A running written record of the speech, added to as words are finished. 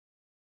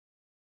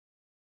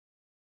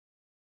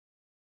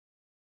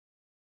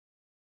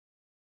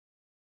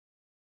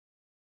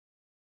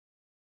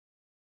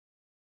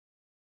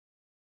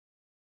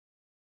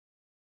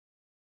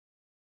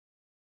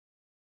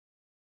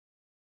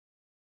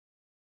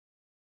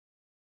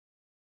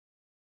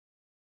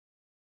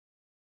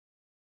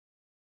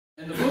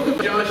In the book of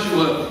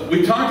Joshua,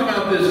 we talked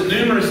about this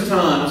numerous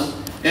times,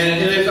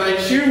 and as I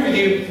share with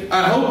you,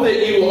 I hope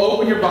that you will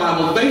open your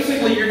Bibles.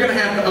 Basically, you're going to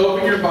have to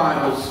open your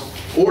Bibles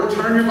or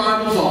turn your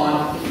Bibles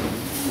on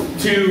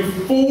to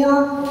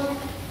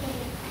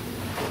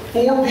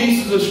four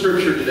pieces of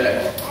Scripture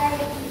today.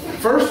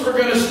 First, we're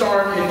going to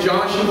start in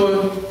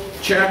Joshua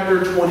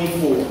chapter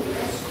 24.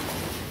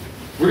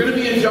 We're going to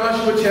be in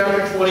Joshua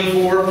chapter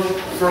 24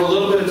 for a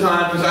little bit of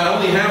time, because I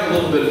only have a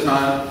little bit of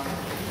time.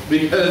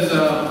 Because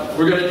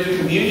we're going to do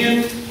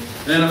communion,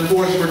 and then of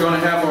course we're going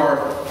to have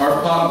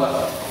our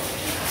potluck.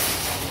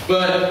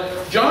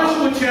 But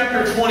Joshua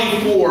chapter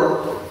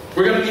 24,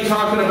 we're going to be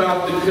talking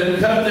about the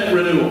covenant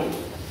renewal.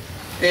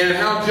 And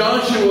how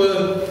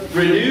Joshua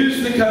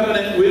renews the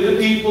covenant with the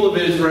people of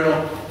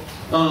Israel.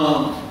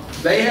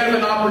 They have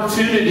an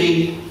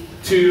opportunity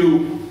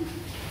to,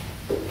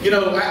 and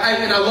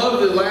I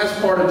love the last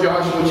part of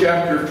Joshua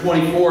chapter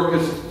 24,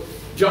 because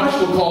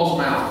Joshua calls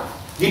them out.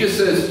 He just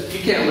says,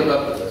 you can't live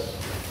up to this.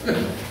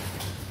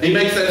 He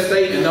makes that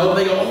statement. No,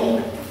 they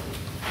go,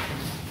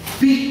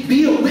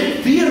 be a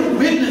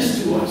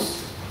witness to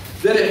us.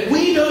 That if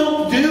we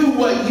don't do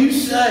what you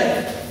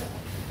say,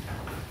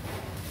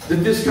 that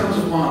this comes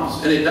upon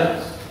us. And it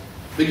does.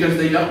 Because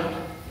they don't.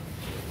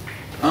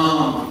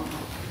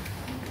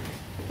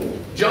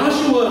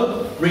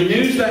 Joshua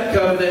renews that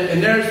covenant,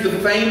 and there's the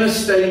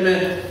famous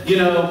statement,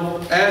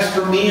 as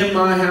for me and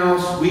my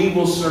house, we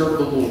will serve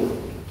the Lord.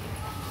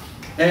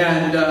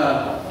 And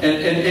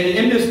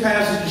in this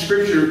passage of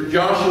Scripture,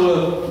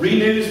 Joshua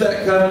renews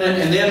that covenant,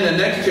 and then the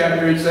next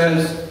chapter it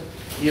says,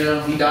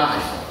 he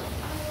dies.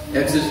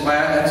 That's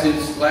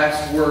his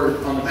last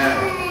word on the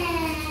matter.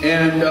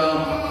 And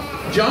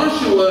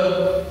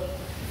Joshua,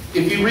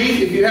 if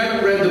you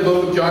haven't read the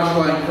book of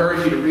Joshua, I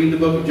encourage you to read the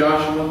book of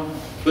Joshua.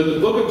 But the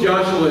book of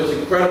Joshua is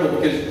incredible,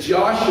 because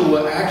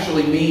Joshua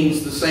actually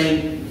means the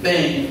same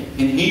thing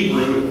in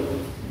Hebrew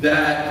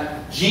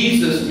that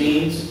Jesus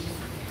means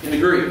in the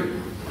Greek.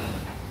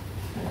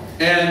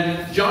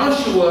 And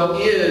Joshua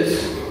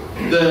is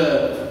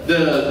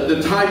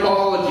the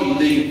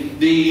typology,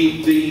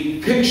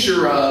 the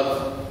picture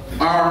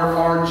of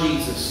our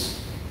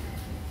Jesus,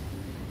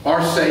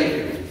 our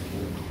Savior.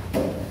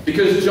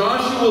 Because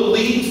Joshua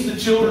leads the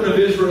children of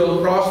Israel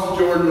across the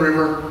Jordan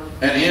River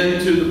and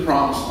into the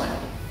Promised Land.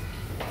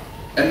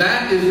 And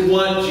that is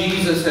what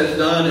Jesus has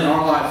done in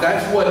our life.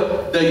 That's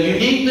what the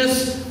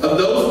uniqueness of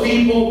those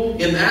people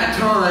in that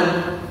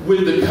time,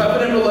 with the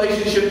covenant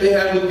relationship they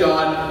had with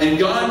God, and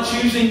God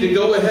choosing to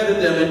go ahead of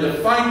them and to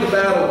fight the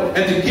battle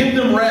and to give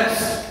them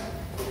rest.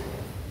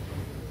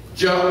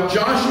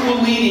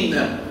 Joshua leading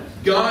them.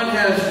 God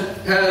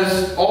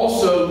has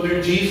also,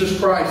 through Jesus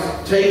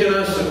Christ, taken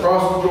us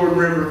across the Jordan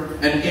River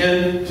and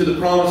into the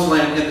Promised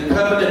Land. And the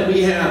covenant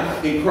we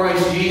have in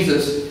Christ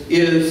Jesus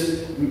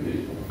is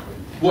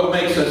what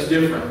makes us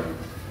different.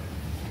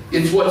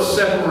 It's what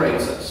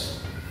separates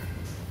us.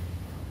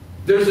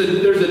 There's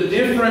a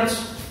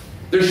difference.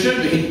 There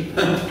should be.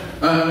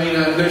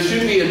 There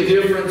should be a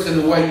difference in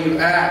the way you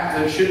act.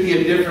 There should be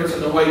a difference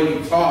in the way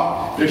you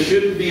talk. There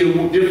should be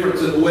a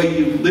difference in the way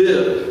you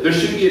live. There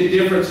should be a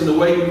difference in the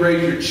way you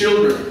raise your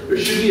children. There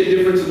should be a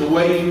difference in the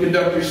way you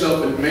conduct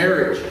yourself in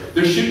marriage.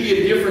 There should be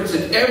a difference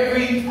in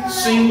every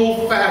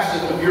single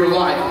facet of your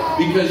life,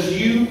 because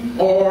you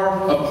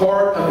are a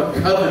part of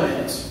a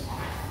covenant.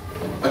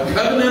 A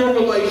covenantal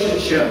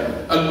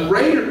relationship, a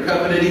greater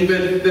covenant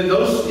even than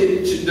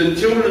the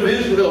children of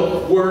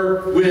Israel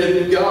were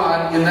with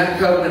God in that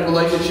covenant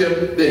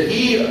relationship. That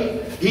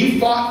He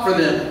fought for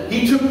them,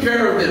 He took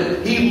care of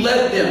them, He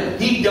led them,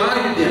 He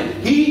guided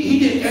them, He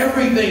did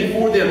everything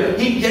for them.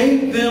 He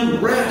gave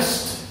them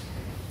rest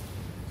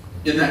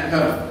in that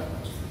covenant.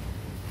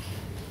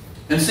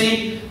 And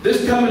see,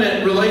 this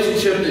covenant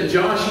relationship that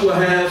Joshua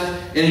has,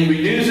 and he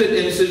renews it,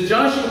 and it says,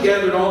 Joshua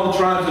gathered all the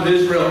tribes of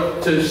Israel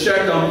to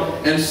Shechem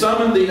and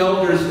summoned the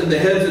elders and the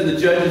heads and the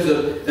judges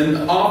and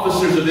the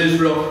officers of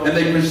Israel, and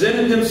they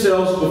presented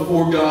themselves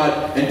before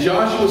God. And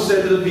Joshua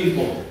said to the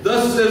people,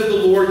 thus says the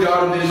Lord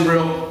God of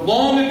Israel,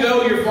 long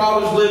ago your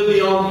fathers lived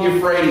beyond the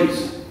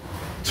Euphrates,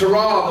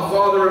 Terah, the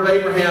father of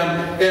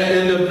Abraham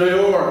and of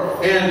Nahor,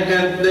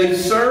 and they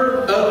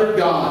served other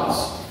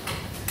gods.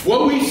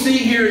 What we see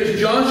here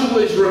is Joshua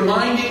is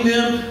reminding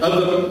them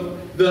of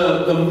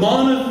the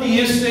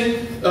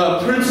monotheistic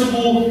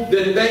principle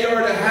that they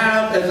are to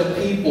have as a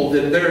people,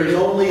 that there is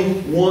only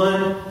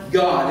one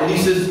God. And he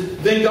says,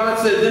 then God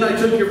said, then I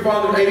took your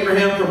father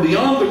Abraham from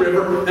beyond the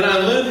river, and I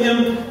led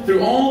him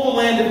through all the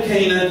land of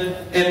Canaan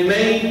and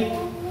made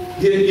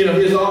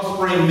his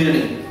offspring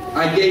many.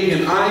 I gave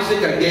him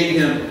Isaac, I gave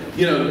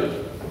him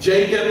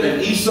Jacob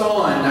and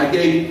Esau, and I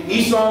gave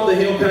Esau the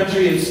hill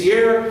country and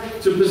Seir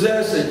to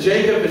possess, and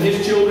Jacob and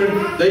his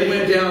children, they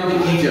went down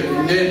to Egypt.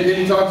 And then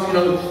he talks,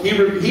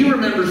 he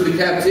remembers the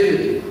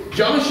captivity.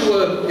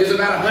 Joshua is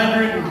about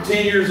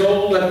 110 years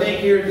old, I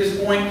think, here at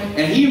this point,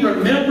 and he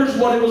remembers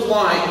what it was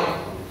like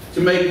to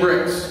make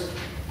bricks.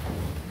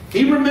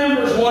 He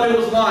remembers what it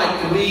was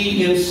like to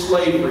be in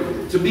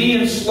slavery, to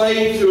be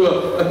enslaved to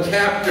a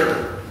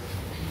captor.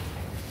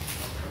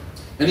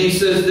 And he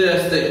says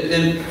this, and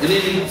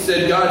then he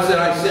said, God said,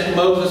 I sent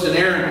Moses and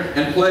Aaron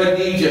and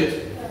plagued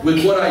Egypt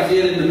with what I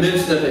did in the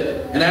midst of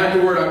it. And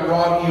afterward I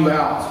brought you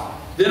out.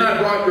 Then I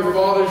brought your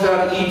fathers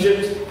out of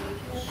Egypt,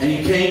 and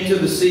you came to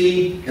the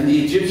sea, and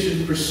the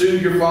Egyptians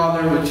pursued your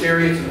father with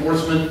chariots and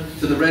horsemen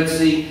to the Red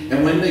Sea.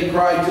 And when they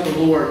cried to the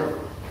Lord,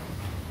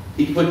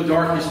 He put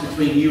darkness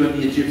between you and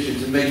the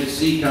Egyptians, and made the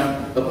sea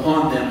come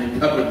upon them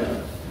and cover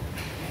them.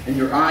 And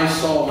your eyes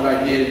saw what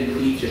I did in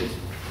Egypt.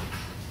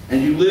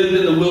 And you lived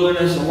in the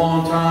wilderness a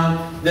long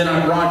time. Then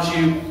I brought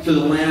you to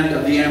the land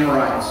of the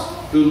Amorites,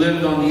 who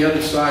lived on the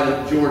other side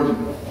of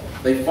Jordan.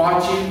 They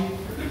fought you,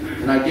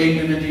 and I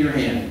gave them into your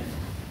hand.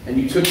 And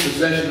you took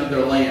possession of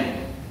their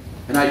land.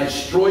 And I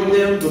destroyed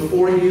them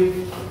before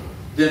you.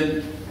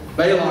 Then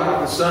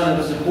Balak, the son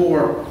of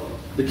Zippor,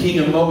 the king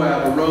of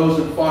Moab, arose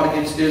and fought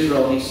against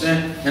Israel. He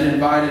sent and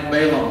invited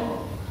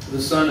Balaam,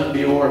 the son of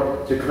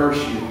Beor, to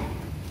curse you.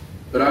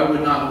 But I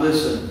would not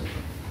listen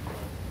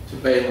to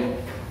Balaam.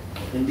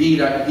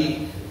 Indeed,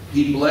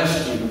 he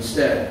blessed you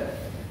instead.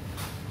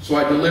 So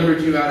I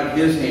delivered you out of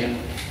his hand.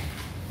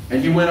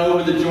 And you went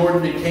over the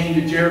Jordan and came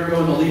to Jericho,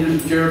 and the leaders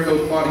of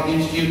Jericho fought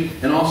against you,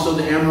 and also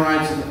the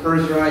Amorites and the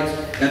Perizzites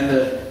and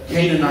the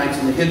Canaanites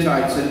and the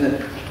Hittites and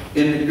the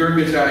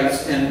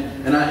Girgashites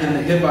and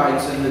the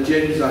Hivites and the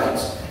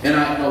Jebusites. And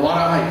a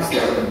lot of ites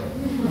there.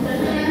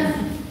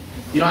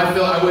 You know,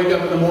 I wake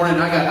up in the morning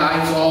and I got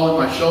ites all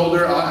in my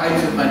shoulder,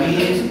 ites in my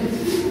knees.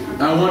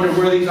 And I wonder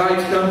where these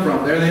ites come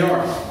from. There they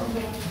are.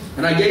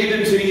 And I gave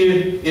them to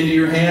you into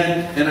your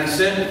hand, and I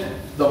sent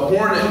the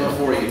hornet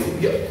before you.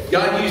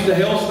 God used the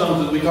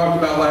hailstones as we talked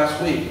about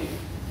last week.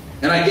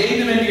 And I gave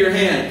them into your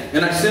hand,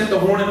 and I sent the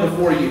hornet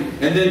before you,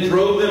 and then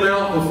drove them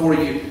out before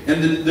you.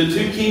 And the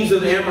two kings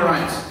of the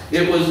Amorites,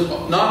 it was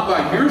not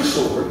by your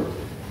sword,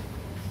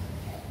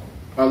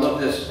 I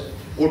love this,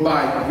 or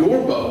by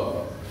your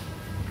bow.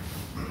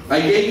 I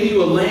gave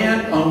you a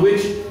land on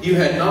which you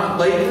had not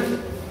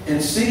labored,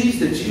 and cities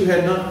that you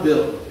had not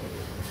built.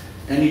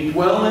 And you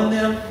dwell in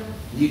them,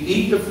 you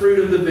eat the fruit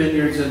of the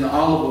vineyards and the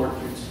olive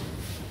orchards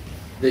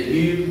that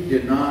you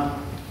did not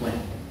plant.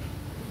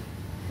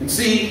 And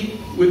see,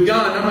 with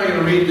God, I'm not going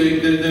to read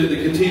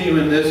the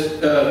continuing this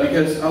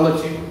because I'll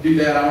let you do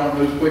that. I want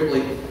to move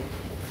quickly.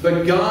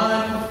 But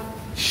God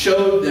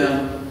showed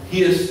them,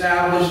 He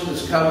established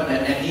this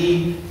covenant, and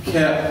He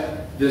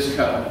kept this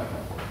covenant.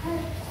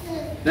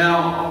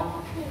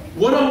 Now,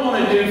 what I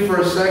want to do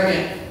for a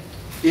second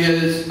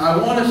is I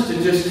want us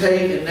to just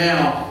take it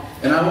now,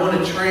 and I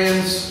want to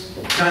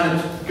kind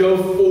of go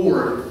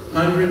forward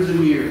hundreds of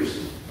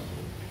years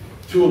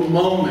to a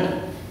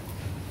moment.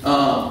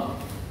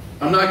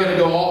 I'm not going to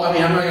go all, I'm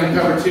not going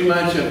to cover too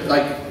much of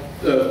like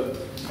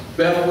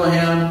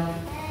Bethlehem,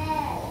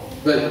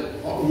 but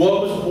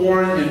what was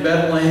born in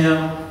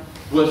Bethlehem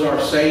was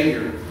our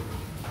Savior,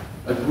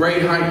 a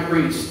great high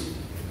priest.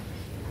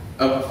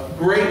 A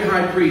great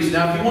high priest.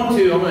 Now, if you want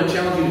to, I'm going to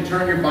challenge you to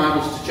turn your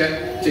Bibles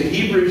to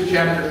Hebrews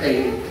chapter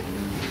 8.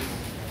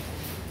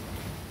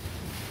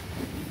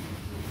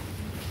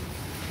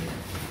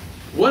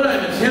 What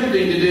I'm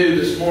attempting to do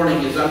this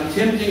morning is I'm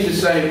attempting to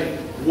say,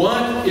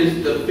 what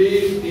is the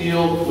big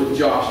deal with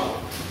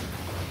Joshua?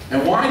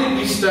 And why did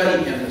we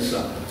study him this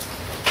summer?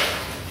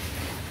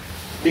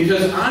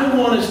 Because I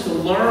want us to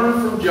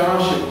learn from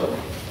Joshua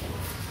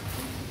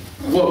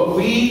what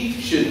we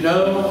should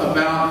know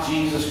about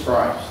Jesus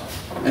Christ.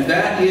 And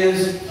that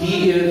is,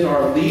 He is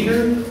our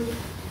leader.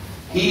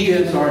 He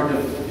is our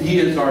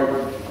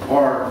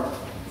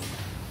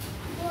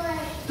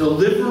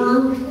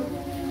deliverer.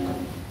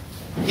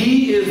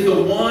 He is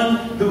the one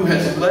who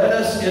has led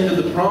us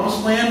into the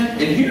promised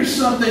land. And here's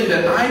something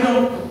that I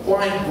don't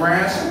quite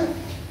grasp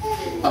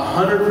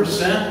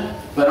 100%,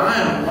 but I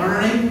am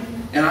learning.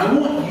 And I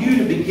want you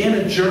to begin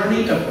a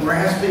journey of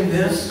grasping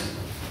this.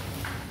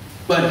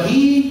 But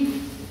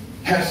He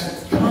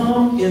has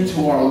come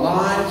into our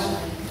lives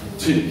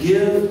to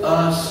give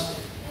us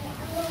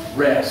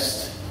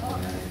rest.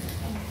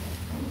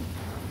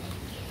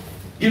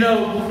 You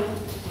know,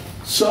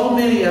 so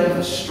many of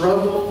us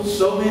struggle,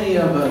 so many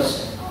of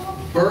us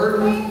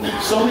burden,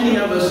 so many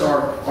of us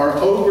are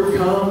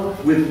overcome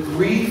with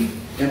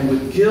grief and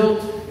with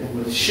guilt and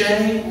with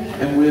shame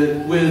and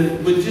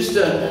with just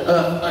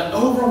an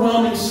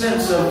overwhelming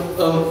sense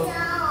of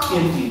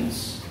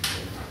emptiness.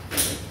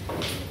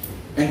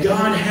 And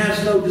God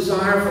has no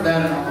desire for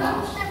that in our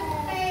lives.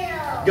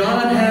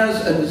 God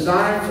has a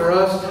desire for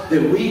us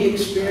that we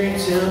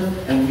experience Him,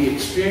 and we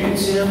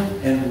experience Him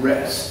and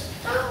rest.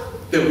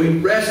 That we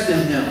rest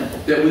in Him,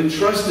 that we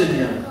trust in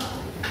Him.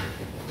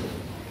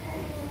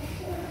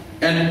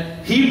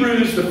 And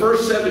Hebrews, the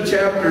first 7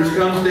 chapters,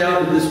 comes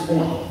down to this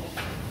point.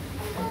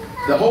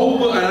 The whole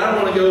book, and I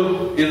don't want to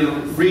go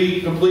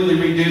and completely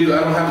redo,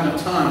 I don't have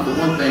enough time for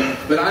one thing,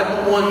 but I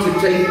don't want to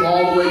take you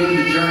all the way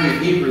through the journey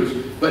of Hebrews.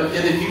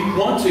 And if you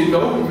want to,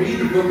 go and read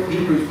the book of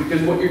Hebrews,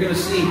 because what you're going to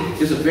see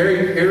is a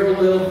very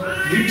parallel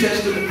New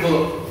Testament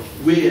book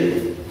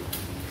with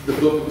the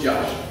book of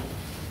Joshua.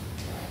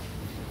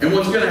 And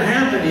what's going to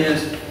happen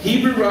is,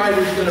 Hebrew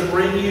writer is going to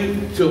bring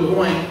you to a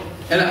point,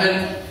 and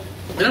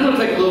And I'm going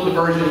to take a little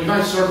diversion. You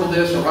might circle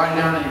this or write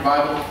it down in your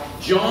Bible.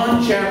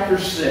 John chapter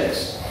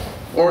 6,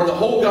 or the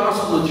whole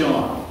Gospel of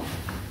John.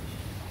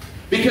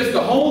 Because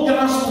the whole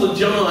Gospel of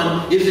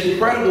John is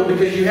incredible,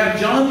 because you have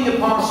John the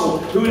Apostle,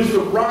 who is the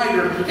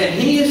writer, and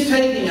he is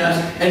taking us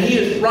and he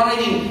is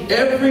writing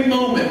every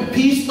moment,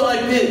 piece by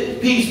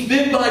bit,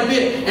 bit by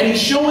bit, and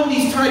he's showing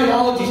these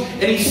typologies,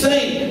 and he's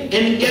saying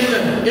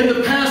in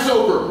the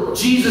Passover,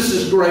 Jesus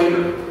is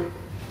greater.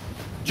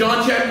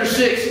 John chapter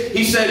 6,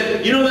 he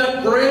said, you know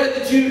that bread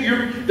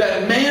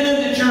that manna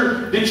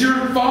that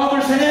your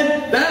fathers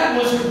had, that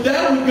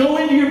would go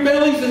into your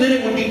bellies and then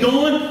it would be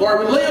gone, or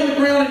I would lay on the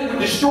ground and it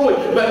would destroy.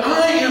 But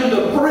I am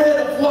the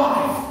bread of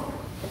life.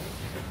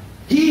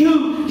 He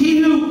who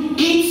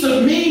eats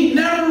of me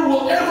never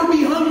will ever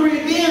be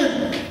hungry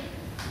again.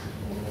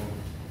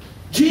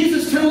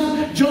 Jesus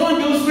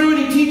John goes through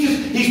and he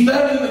teaches, he's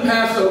better than the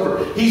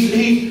Passover.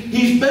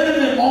 He's better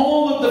than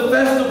all of the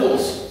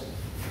festivals.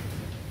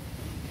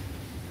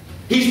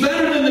 He's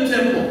better than the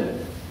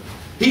temple.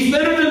 He's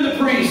better than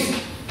the priest.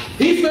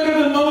 He's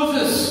better than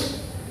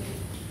Moses.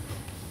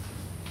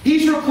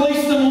 He's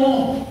replaced them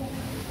all.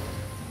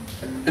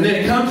 And then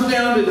it comes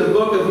down to the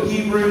book of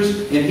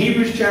Hebrews, in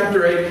Hebrews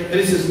chapter 8, and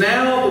it says,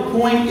 now the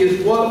point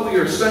is what we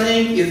are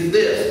saying is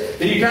this.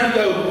 And you kind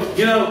of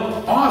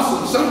go,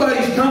 awesome.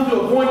 Somebody's come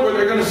to a point where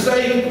they're going to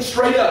say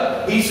straight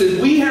up. He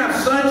says, we have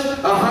such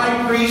a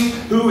high priest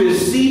who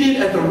is seated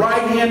at the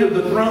right hand of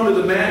the throne of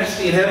the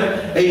majesty in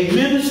heaven, a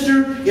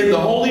minister in the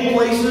holy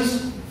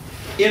places,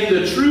 in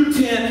the true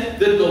tent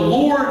that the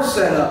Lord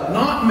set up,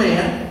 not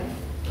man.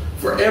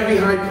 For every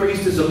high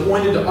priest is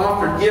appointed to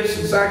offer gifts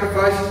and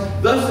sacrifices.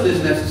 Thus it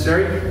is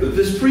necessary that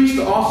this priest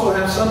also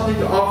have something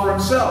to offer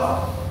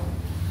himself.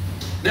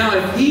 Now,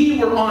 if he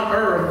were on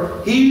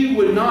earth, he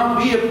would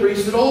not be a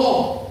priest at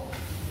all.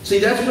 See,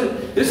 that's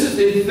what this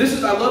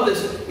is. I love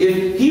this.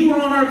 If he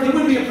were on earth, he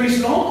wouldn't be a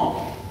priest at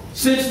all.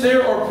 Since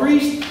there are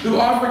priests who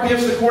offer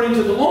gifts according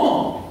to the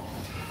law,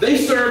 they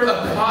serve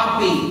a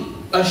copy,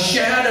 a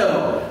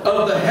shadow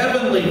of the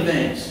heavenly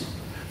things.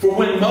 For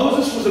when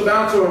Moses was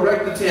about to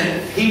erect the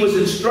tent, he was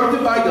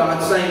instructed by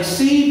God, saying,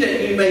 see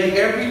that you make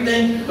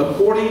everything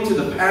according to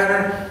the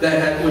pattern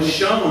that was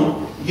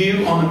shown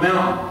you on the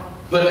mountain.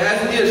 But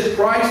as it is,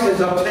 Christ has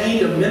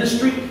obtained a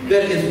ministry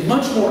that is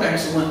much more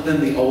excellent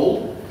than the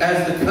old,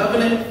 as the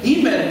covenant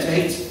he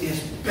meditates is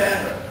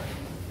better.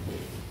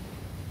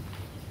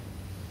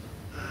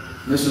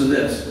 Listen to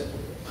this.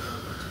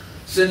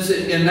 Since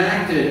it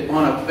enacted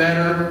on a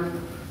better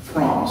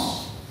promise.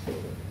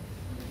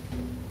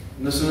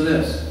 Listen to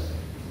this.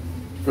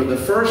 For the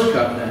first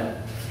covenant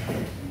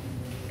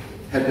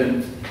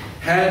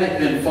had it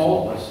been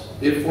faultless,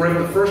 if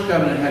the first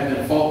covenant had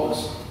been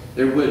faultless,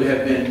 there would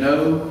have been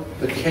no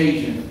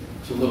occasion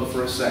to look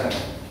for a second.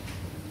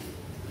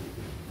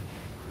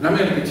 And I'm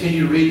going to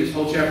continue to read this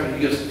whole chapter.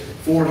 He goes,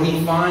 for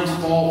he finds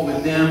fault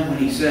with them when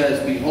he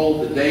says,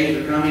 behold, the days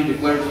are coming,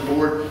 declares the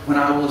Lord, when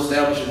I will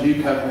establish a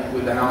new covenant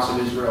with the house of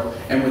Israel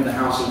and with the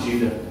house of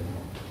Judah.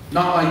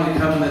 Not like the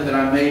covenant that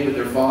I made with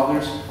their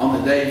fathers on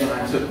the day when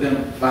I took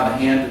them by the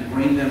hand to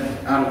bring them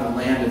out of the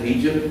land of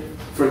Egypt.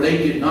 For they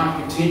did not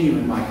continue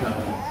in my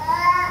covenant.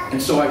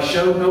 And so I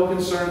showed no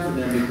concern for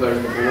them,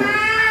 declares the Lord.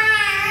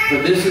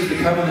 For this is the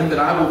covenant that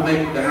I will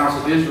make with the house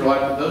of Israel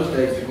after those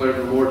days, declares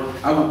the Lord.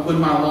 I will put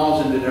my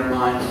laws into their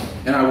minds,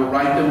 and I will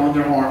write them on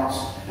their hearts,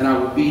 and I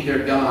will be their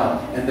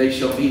God, and they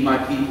shall be my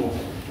people.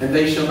 And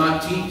they shall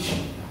not teach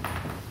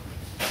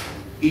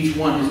each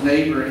one his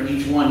neighbor and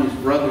each one his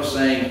brother,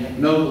 saying,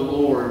 know the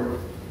Lord,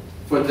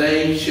 for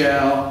they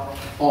shall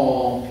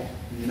all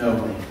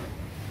know me.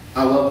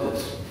 I love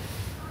this.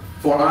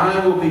 For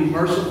I will be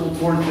merciful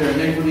towards their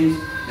iniquities,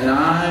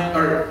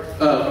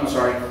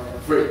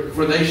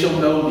 for they shall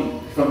know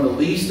me, from the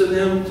least of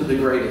them to the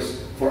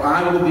greatest. For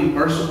I will be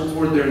merciful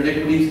toward their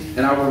iniquities,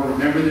 and I will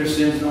remember their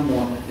sins no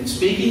more. And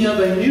speaking of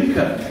a new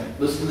covenant,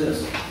 listen to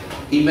this.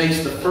 He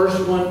makes the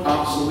first one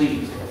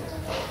obsolete.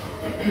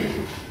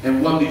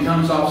 And what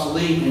becomes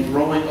obsolete and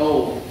growing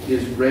old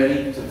is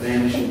ready to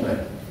vanish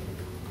away.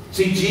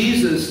 See,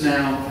 Jesus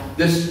now,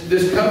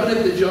 this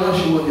covenant that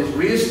Joshua is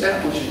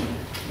reestablishing,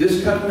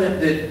 this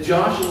covenant that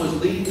Joshua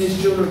is leading his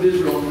children of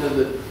Israel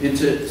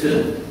into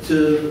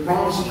the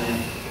promised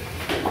land,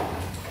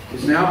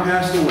 is now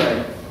passed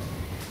away.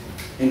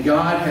 And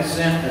God has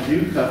sent a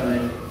new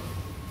covenant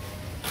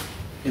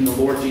in the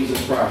Lord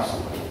Jesus Christ.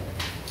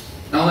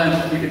 Now,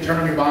 you can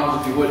turn your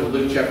Bibles, if you would, to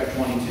Luke chapter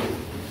 22.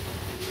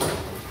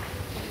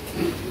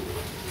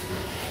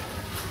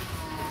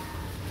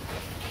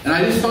 And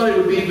I just thought it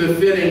would be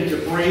befitting to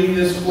bring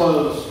this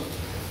close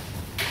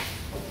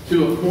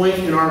to a point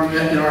in our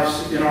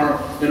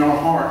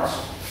hearts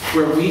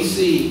where we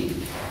see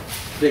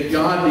that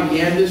God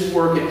began this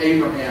work in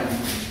Abraham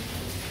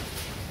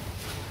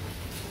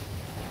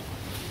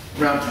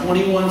around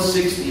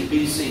 2160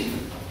 BC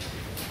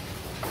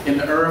in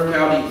the Ur of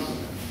Chaldees.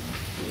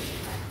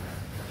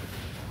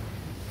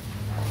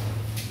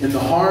 In the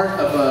heart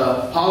of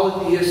a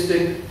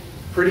polytheistic,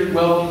 pretty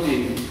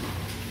wealthy dude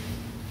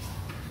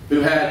who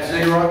had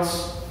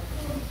ziggurats,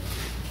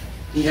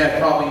 He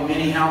had probably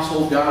many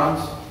household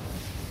gods.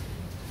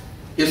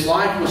 His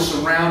life was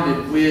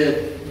surrounded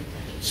with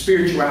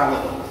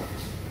spirituality.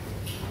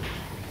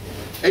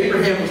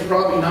 Abraham was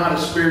probably not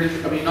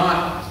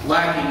not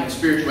lacking in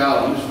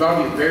spirituality. He was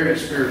probably a very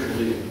spiritual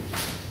leader.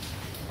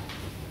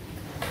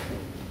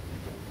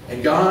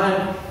 And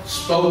God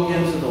spoke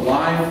into the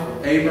life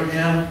of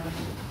Abraham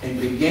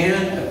and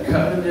began a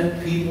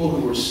covenant people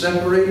who were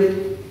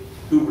separated,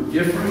 who were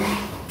different,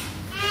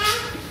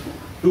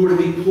 who were to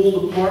be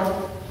pulled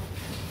apart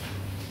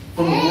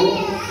from the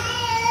world.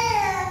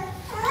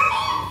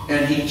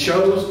 And He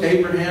chose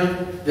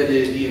Abraham that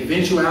the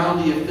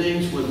eventuality of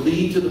things would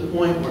lead to the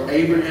point where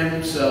Abraham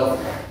himself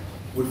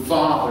would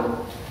father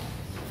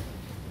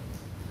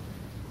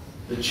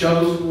the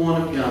chosen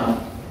one of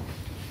God,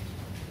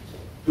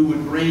 who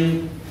would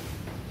bring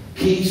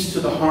peace to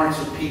the hearts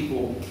of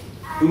people,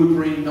 who would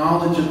bring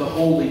knowledge of the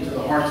holy to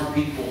the hearts of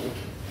people,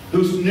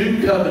 whose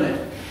new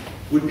covenant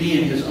would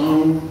be in His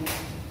own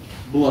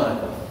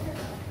blood.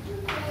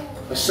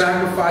 A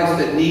sacrifice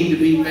that need to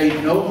be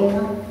made no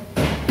more,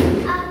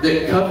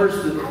 that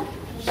covers the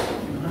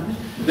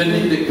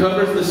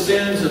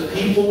sins of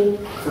people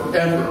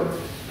forever.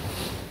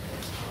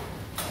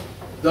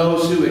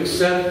 Those who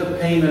accept the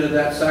payment of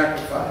that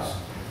sacrifice.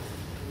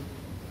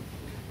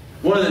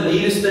 One of the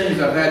neatest things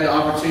I've had the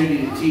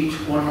opportunity to teach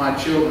one of my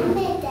children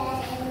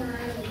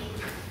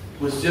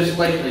was just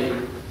lately.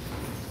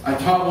 I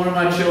taught one of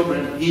my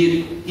children,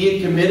 he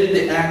had committed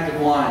the act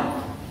of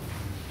lying.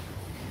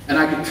 And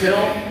I could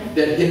tell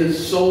that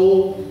his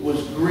soul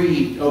was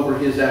grieved over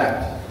his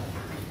act.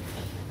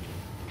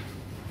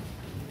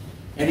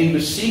 And he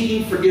was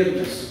seeking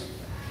forgiveness.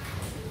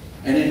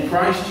 And in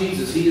Christ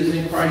Jesus, he is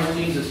in Christ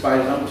Jesus by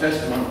his own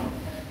testimony.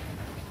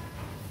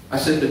 I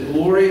said, the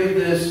glory of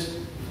this,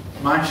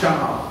 my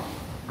child,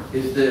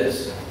 is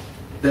this,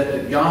 that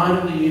the God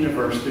of the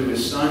universe, through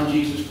His Son,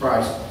 Jesus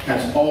Christ,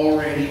 has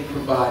already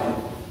provided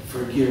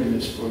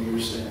forgiveness for your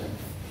sin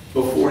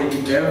before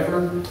you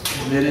ever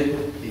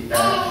committed the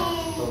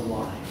act of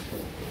lying.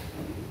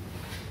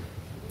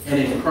 And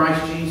in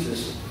Christ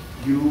Jesus,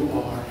 you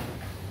are.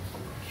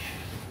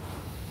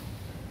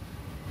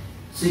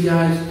 See,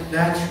 guys,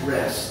 that's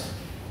rest.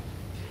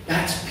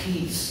 That's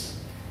peace.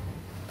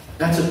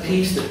 That's a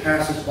peace that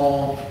passes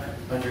all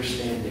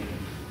understanding.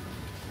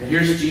 And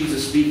here's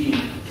Jesus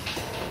speaking.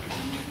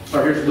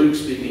 Or here's Luke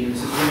speaking. It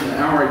says, when the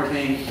hour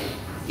came,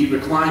 He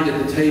reclined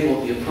at the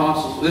table of the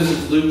apostles. This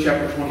is Luke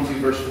chapter 22,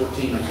 verse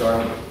 14. I'm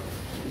sorry.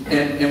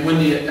 And when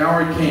the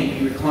hour came,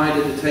 He reclined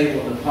at the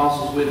table and the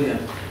apostles with Him.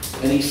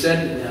 And He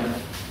said to them,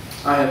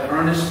 I have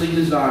earnestly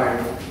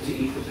desired to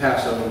eat the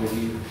Passover with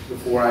you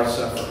before I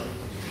suffer.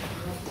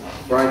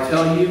 For I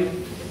tell you,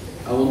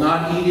 I will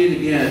not eat it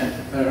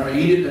again, or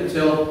eat it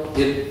until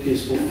it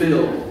is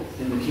fulfilled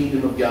in the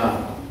kingdom of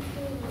God.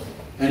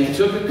 And He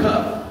took a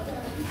cup,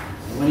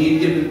 and when He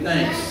had given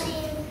thanks,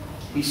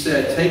 He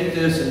said, take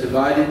this and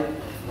divide it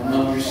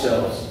among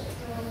yourselves.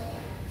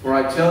 For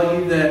I tell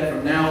you that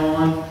from now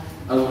on,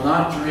 I will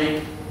not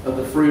drink of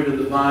the fruit of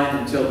the vine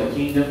until the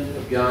kingdom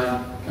of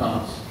God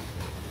comes.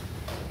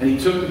 And He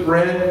took the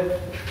bread,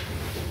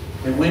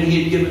 and when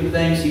He had given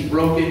thanks, He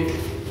broke it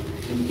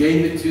and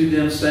gave it to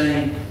them,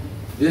 saying,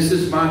 this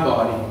is my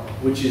body,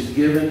 which is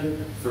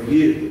given for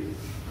you.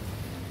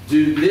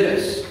 Do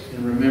this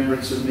in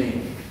remembrance of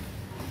me.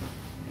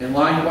 And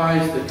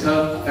likewise the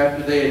cup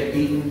after they had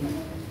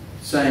eaten,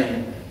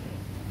 saying,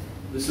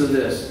 listen to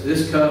this,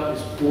 this cup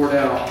is poured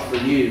out for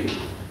you,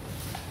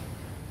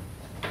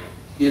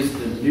 is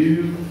the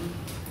new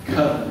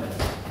covenant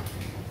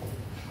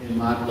in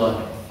my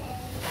blood.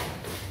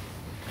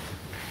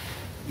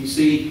 You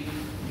see,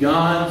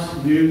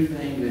 God's new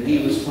thing that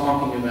He was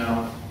talking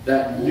about,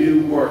 that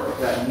new work,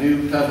 that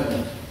new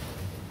covenant,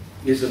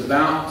 is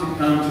about to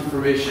come to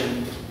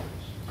fruition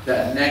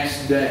that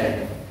next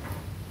day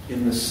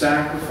in the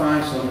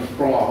sacrifice on the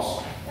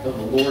cross of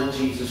the Lord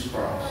Jesus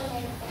Christ.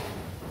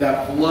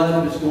 That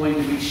blood is going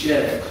to be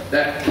shed.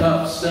 That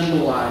cup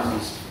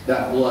symbolizes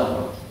that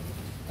blood.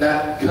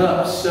 That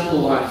cup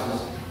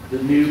symbolizes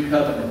the new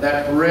covenant.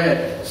 That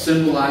bread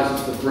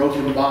symbolizes the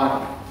broken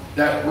body.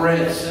 That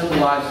bread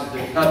symbolizes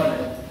the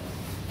covenant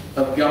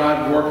of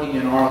God working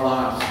in our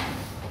lives.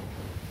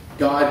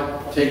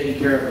 God taking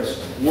care of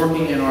us,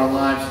 working in our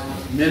lives,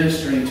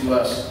 ministering to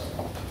us,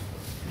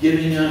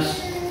 giving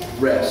us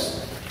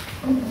rest.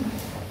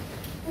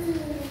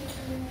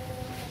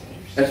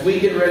 As we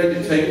get ready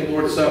to take the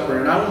Lord's Supper,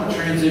 and I want to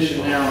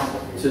transition now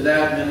to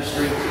that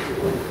ministry,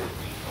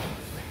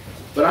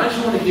 but I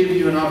just want to give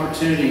you an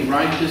opportunity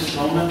right this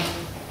moment.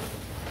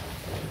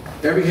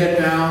 Every head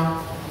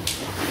bowed,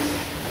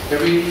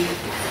 every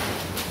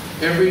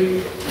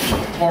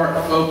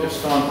heart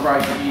focused on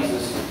Christ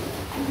Jesus.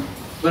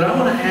 But I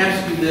want to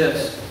ask you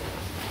this,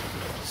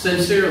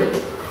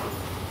 sincerely.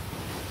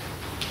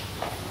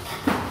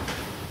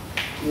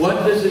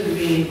 What does it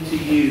mean to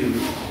you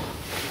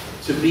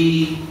to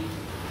be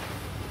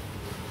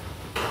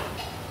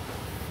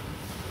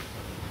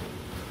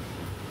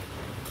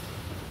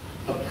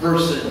a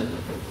person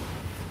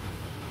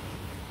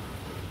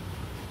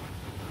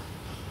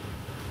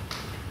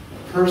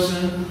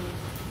person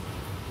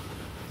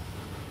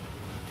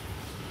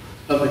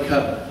of the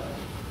covenant.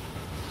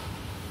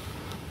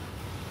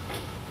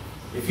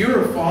 If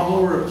you're a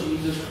follower of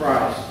Jesus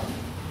Christ,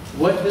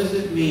 what does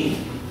it mean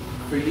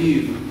for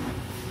you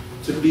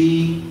to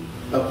be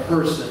a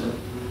person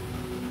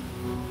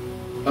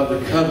of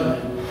the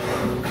covenant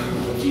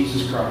of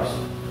Jesus Christ?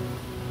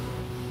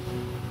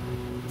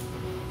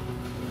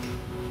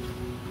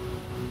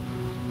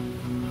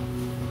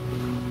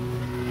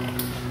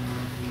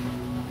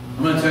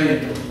 I'm going to tell you,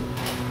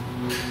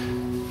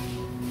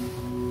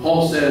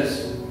 Paul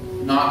says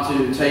not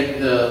to take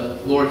the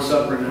Lord's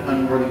Supper in an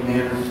unworthy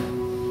manner.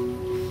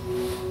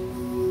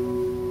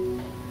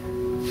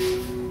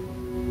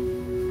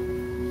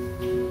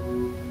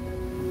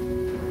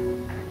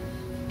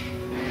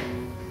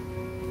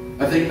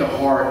 I think the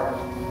heart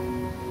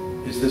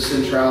is the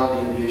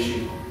centrality of the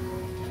issue.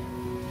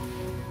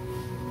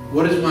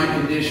 What is my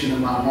condition of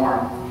my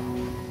heart?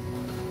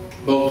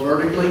 Both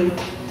vertically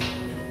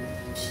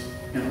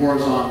and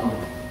horizontally.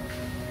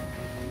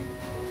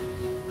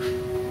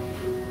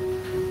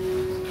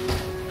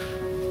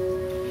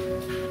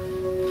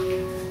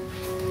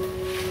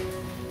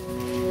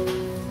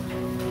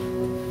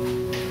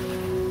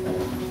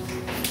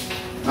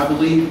 I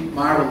believe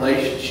my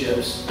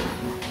relationships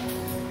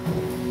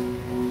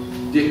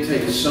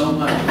dictate so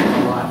much in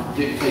my life,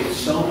 dictate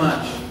so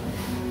much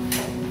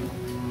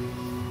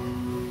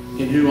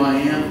in who I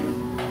am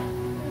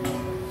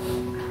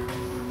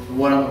and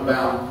what I'm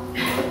about.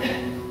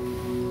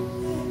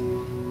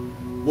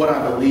 What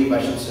I believe,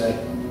 I should say.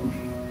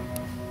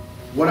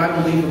 What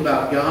I believe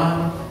about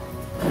God,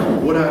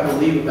 what I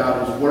believe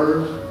about His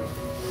Word,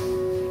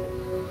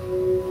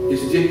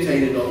 is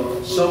dictated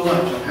so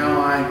much of how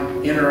I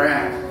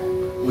interact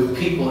with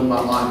people in my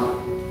life.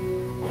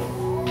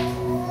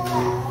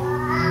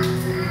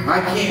 I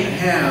can't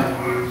have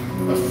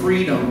a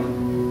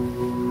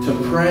freedom to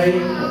pray,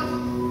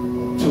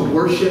 to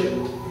worship,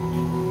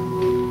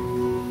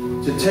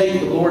 to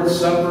take the Lord's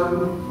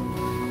Supper,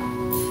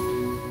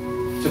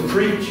 to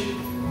preach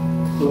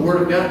the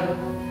Word of God,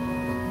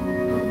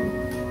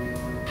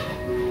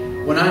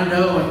 when I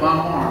know in my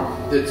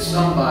heart that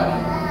somebody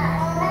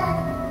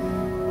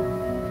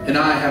and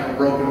I have a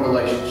broken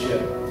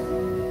relationship.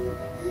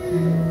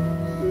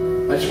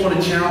 I just want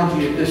to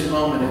challenge you at this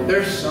moment. If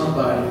there's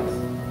somebody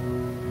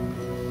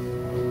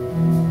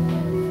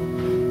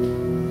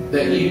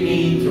that you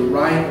need to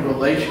right a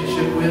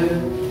relationship with,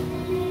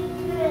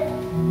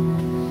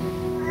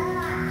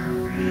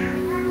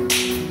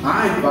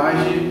 I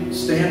advise you to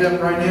stand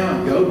up right now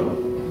and go to them.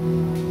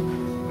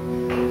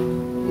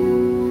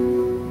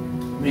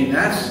 I mean,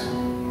 that's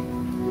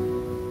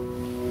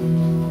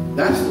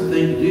the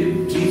thing to do.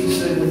 Jesus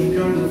said when you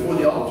come before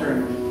the altar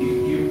and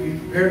you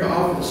prepare to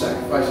offer the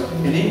sacrifice,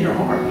 and in your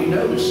heart you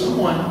know there's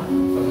someone,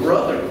 a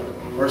brother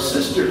or a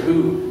sister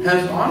who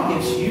has gone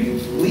against you,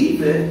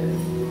 leave it,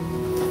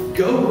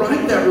 go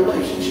right that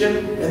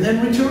relationship, and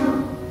then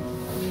return.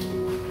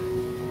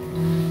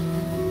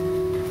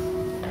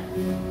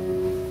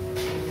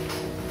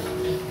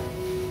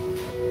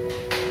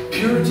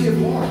 Purity of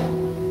heart.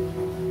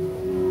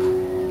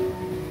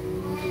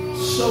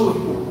 So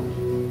important.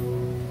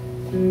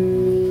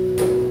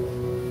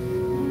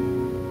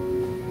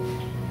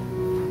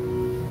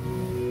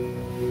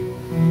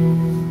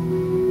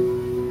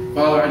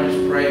 Father, I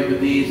just pray for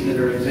these that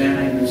are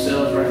examining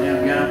themselves right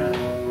now, God.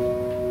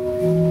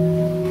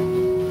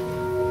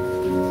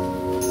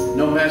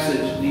 No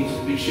message needs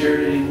to be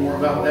shared anymore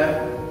about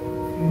that.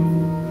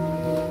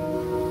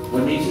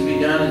 What needs to be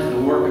done is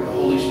the work of the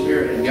Holy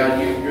Spirit. And God,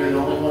 you're the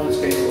only one that's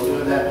capable of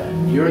doing that.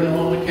 You're the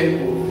only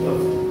capable of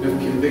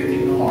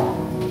convicting the heart.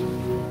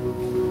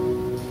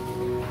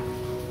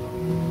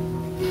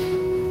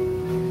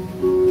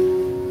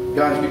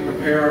 God, as we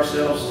prepare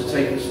ourselves to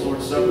take this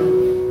Lord's Supper,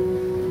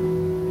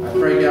 I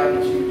pray, God,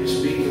 that you would just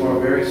speak to our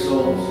very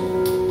souls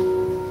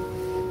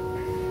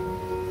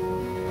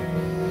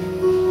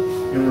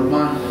and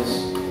remind us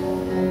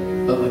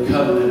of the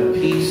covenant of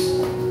peace,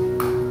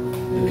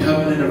 the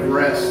covenant of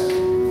rest,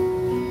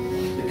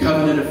 the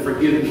covenant of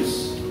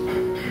forgiveness,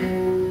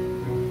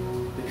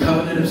 the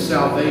covenant of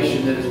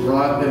salvation that has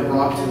been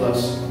brought to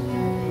us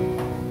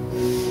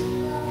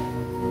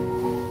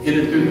in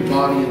and through the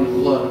body and the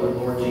blood of the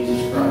Lord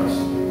Jesus Christ.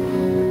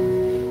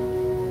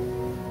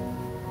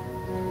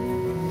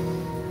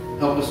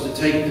 Help us to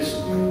take this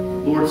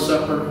Lord's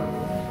Supper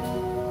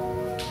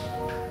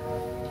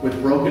with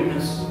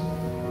brokenness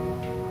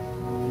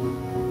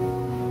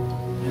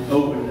and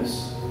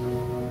openness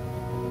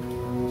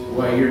to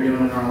what you're doing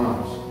in our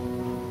lives.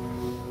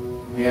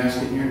 We ask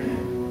it in your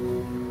name.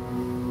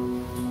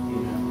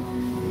 Amen.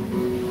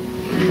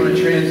 We're going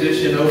to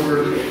transition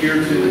over here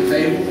to the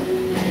table.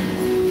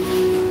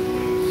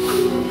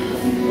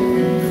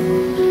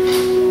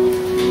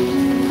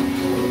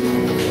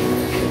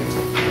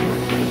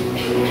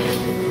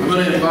 I'm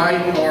going to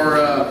invite our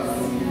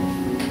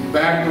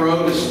back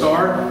row to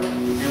start.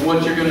 And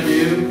what you're going to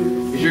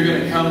do is you're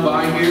going to come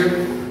by here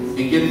and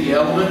get the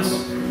elements,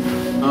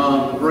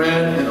 the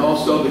bread and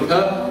also the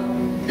cup.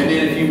 And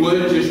then if you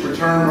would, just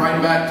return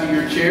right back to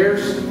your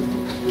chairs.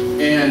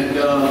 And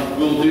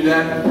we'll do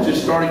that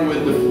just starting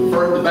with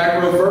the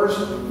back row first.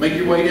 Make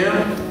your way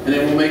down. And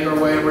then we'll make our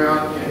way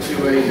around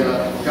into a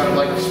kind of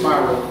like a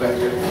spiral back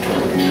there.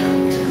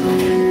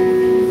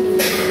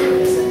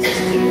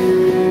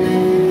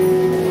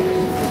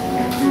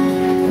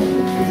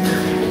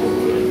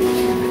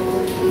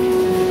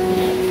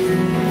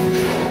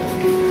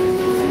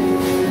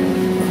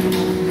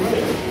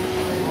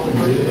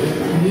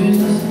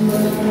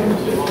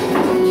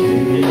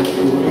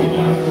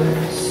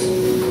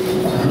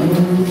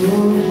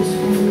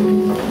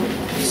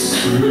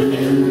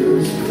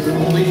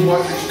 Please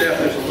watch your step.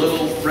 There's a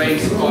little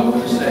raise off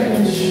the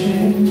stage.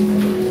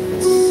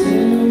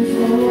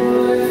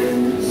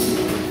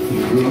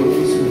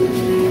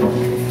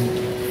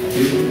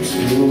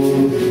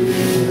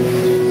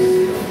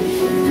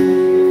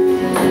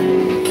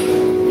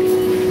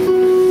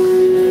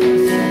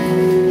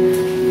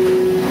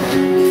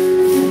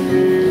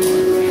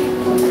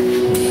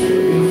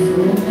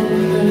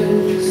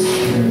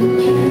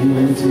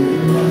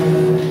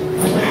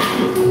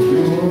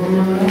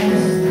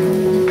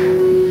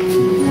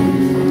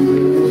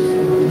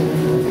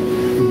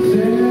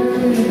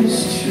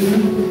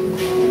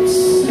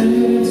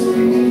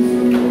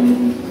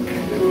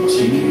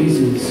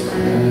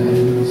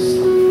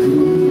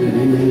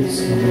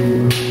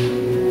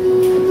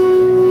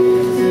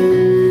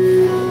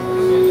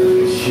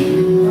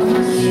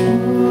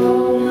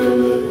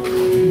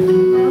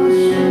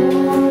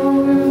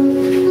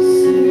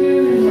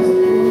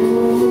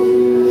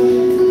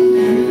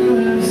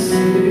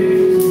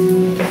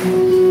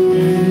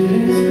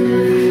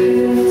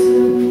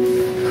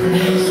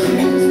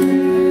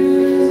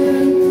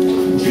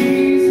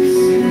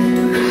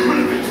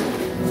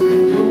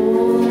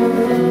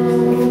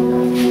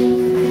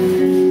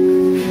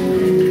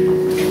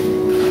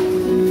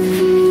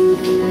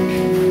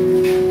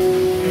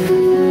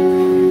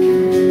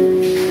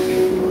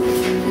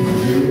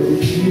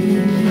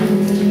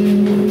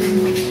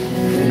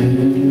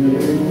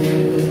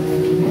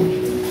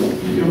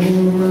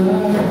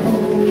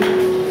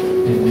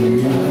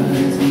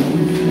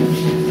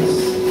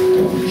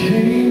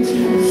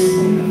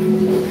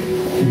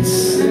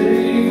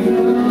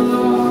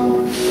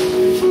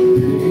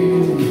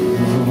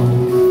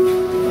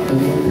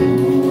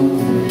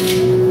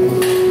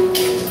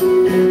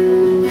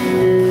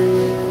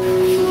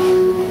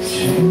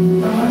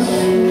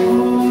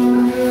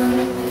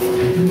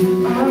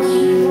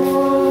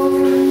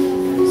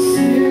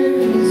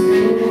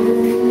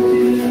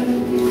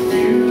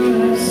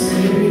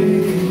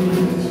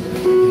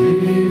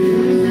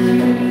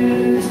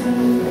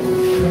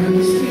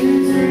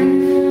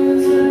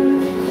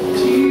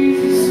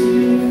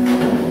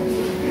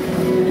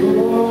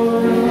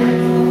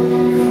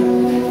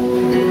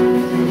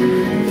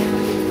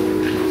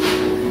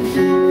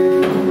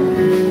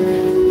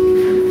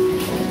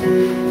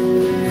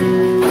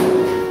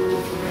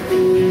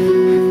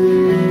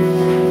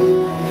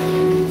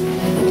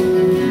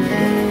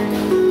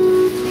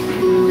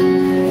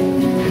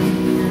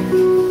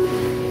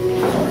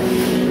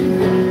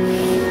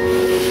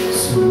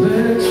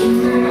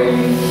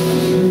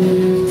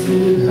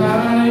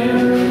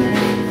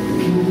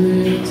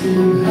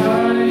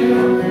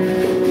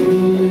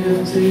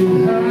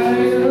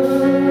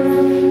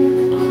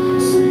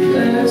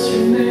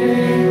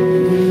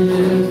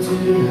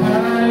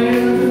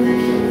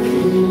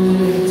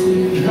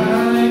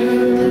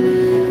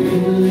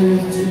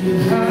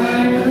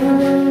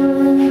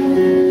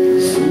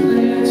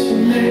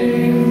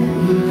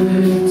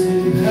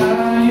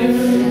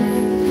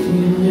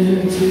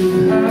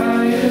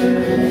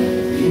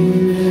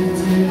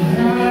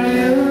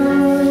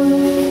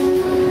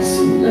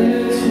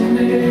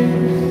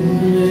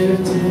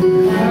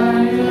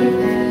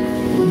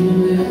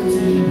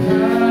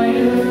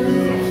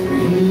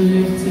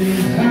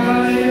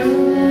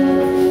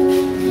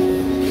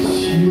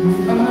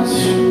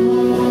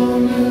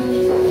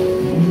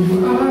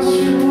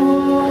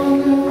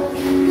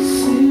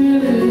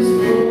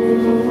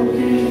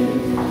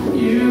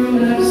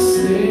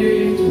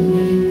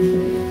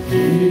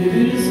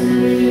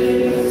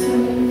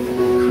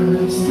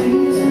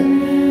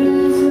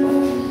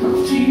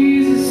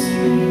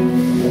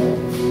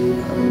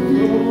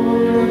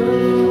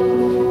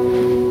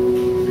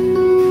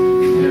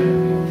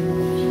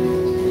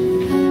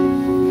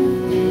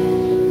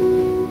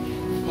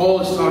 Paul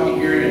is talking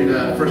here in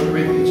 1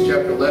 Corinthians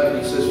chapter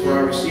 11. He says, "For I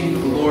received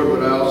of the Lord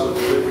what I also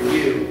delivered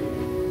you,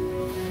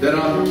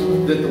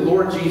 that the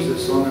Lord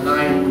Jesus, on the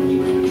night when he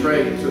was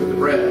betrayed, took the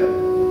bread.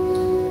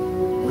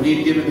 When he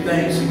had given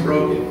thanks, he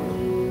broke it."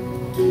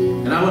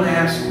 And I want to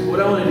ask, what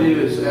I want to do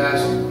is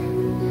ask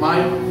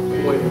Mike,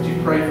 boy, would you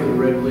pray for the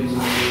bread, please?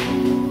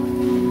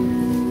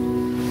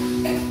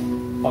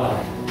 Father,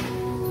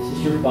 this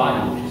is your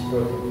body which is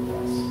broken for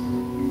us.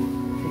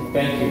 We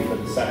thank you for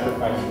the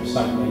sacrifice your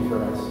Son made for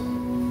us.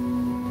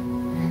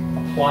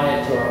 Apply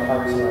it to our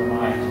hearts and our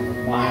minds and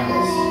remind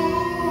us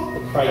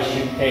the price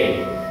you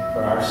paid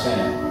for our sin.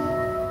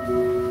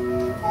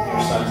 In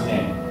your Son's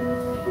name.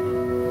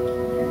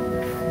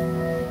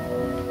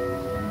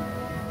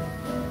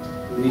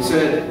 And he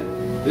said,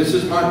 "This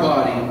is my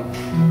body,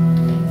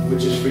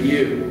 which is for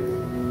you.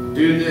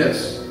 Do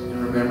this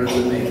in remembrance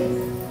of me."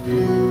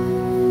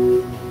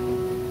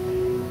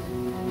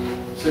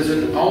 It says,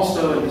 and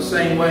also in the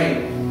same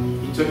way,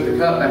 he took the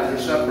cup after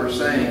supper,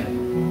 saying,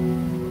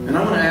 and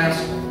I want to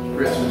ask,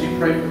 Chris, would you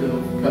pray for the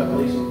cup,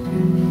 please?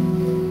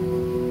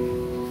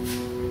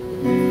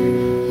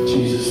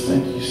 Jesus,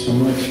 thank you so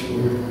much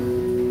for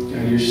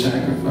God, your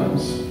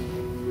sacrifice.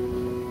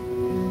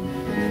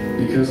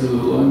 Because of the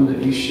blood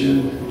that you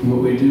shed and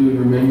what we do in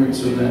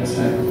remembrance of that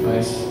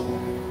sacrifice,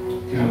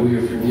 God, we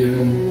are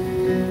forgiven.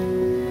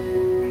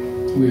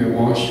 We are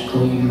washed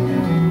clean.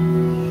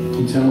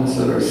 You tell us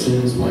that our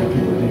sins wiped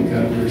away.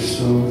 God, we're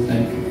so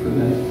thankful for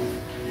that.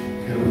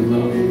 God, we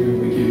love you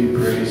and we give you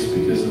praise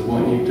because of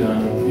what you've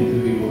done and who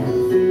you are.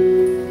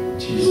 In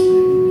Jesus'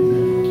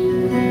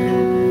 name,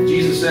 amen.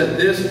 Jesus said,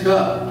 "This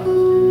cup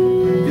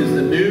is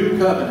the new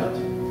covenant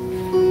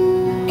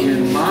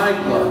in my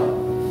blood.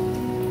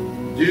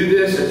 Do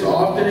this as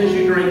often as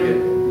you drink it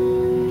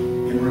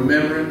in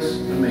remembrance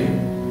of me."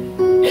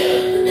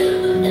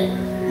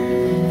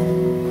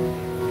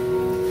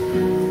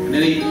 And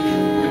then he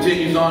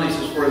continues on. He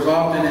says, "For as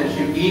often as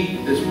you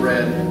eat this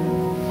bread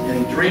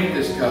and drink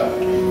this cup,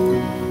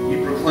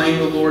 you proclaim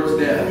the Lord's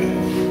death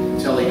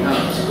until he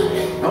comes."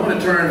 I want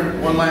to turn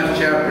one last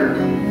chapter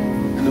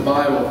in the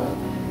Bible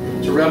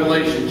to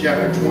Revelation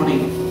chapter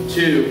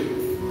 22,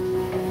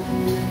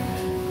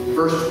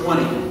 verse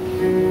 20.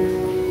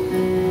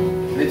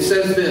 And it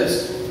says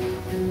this,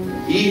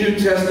 "He who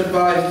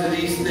testifies to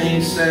these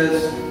things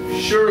says,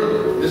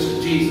 surely," this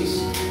is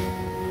Jesus,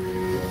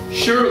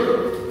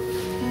 "surely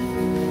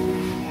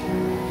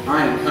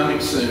I am coming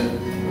soon."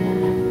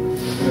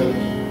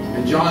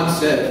 And John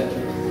said,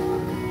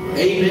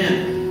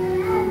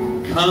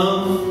 "Amen.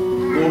 Come,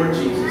 Lord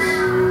Jesus."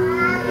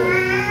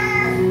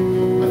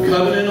 A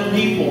covenantal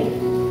people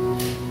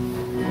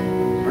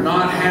are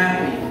not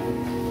happy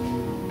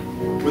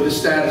with the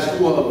status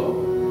quo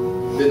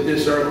that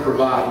this earth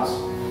provides.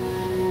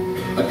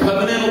 A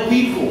covenantal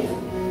people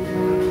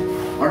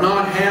are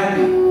not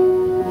happy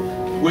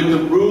with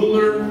the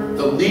ruler,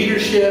 the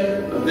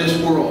leadership of this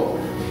world.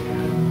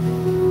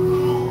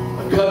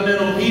 A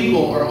covenantal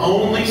people are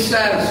only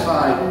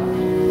satisfied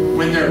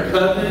when their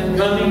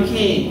covenant-coming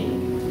king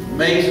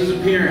makes his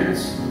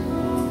appearance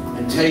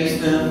and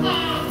takes them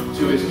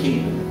to his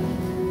kingdom.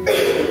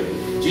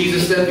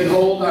 Jesus said,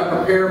 "Behold, I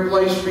prepare a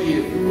place for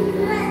you."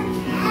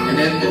 And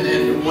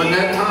when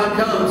that time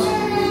comes,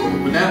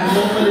 when that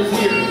moment is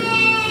here,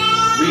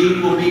 we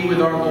will be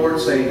with our Lord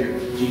and Savior,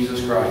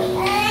 Jesus Christ.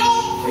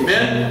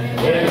 Amen?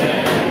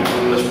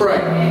 Amen. Let's pray.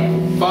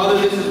 Father,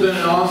 this has been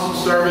an awesome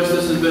service.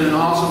 This has been an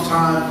awesome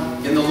time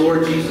in the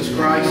Lord Jesus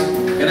Christ.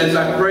 And as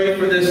I pray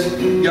for this,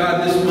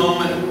 God, this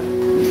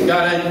moment,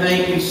 God, I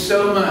thank you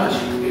so much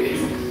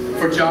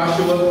for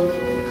Joshua.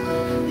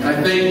 And I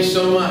thank you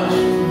so much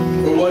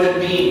for what it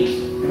means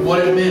and what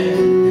it meant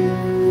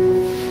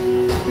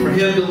for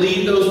him to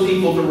lead those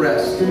people to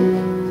rest.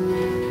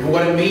 And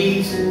what it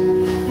means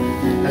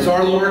as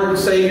our Lord and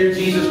Savior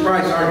Jesus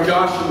Christ, our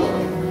Joshua,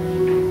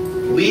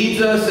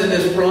 leads us in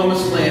this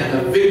promised land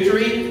of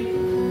victory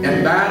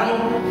and battle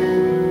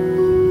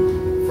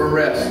for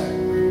rest.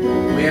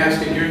 We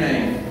ask in your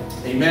name.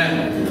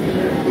 Amen.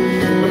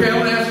 Okay, I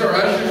want to ask our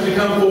ushers to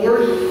come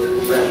forward.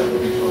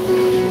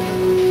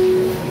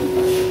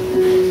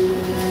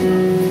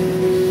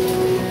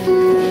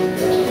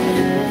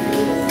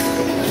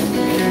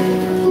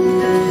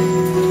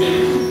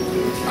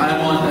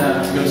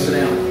 Go sit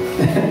down.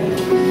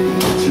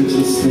 Church,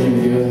 let's stand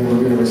together.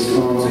 We're going to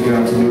respond to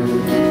God's word.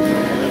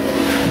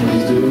 What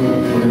he's doing,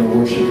 we're going to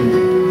worship him.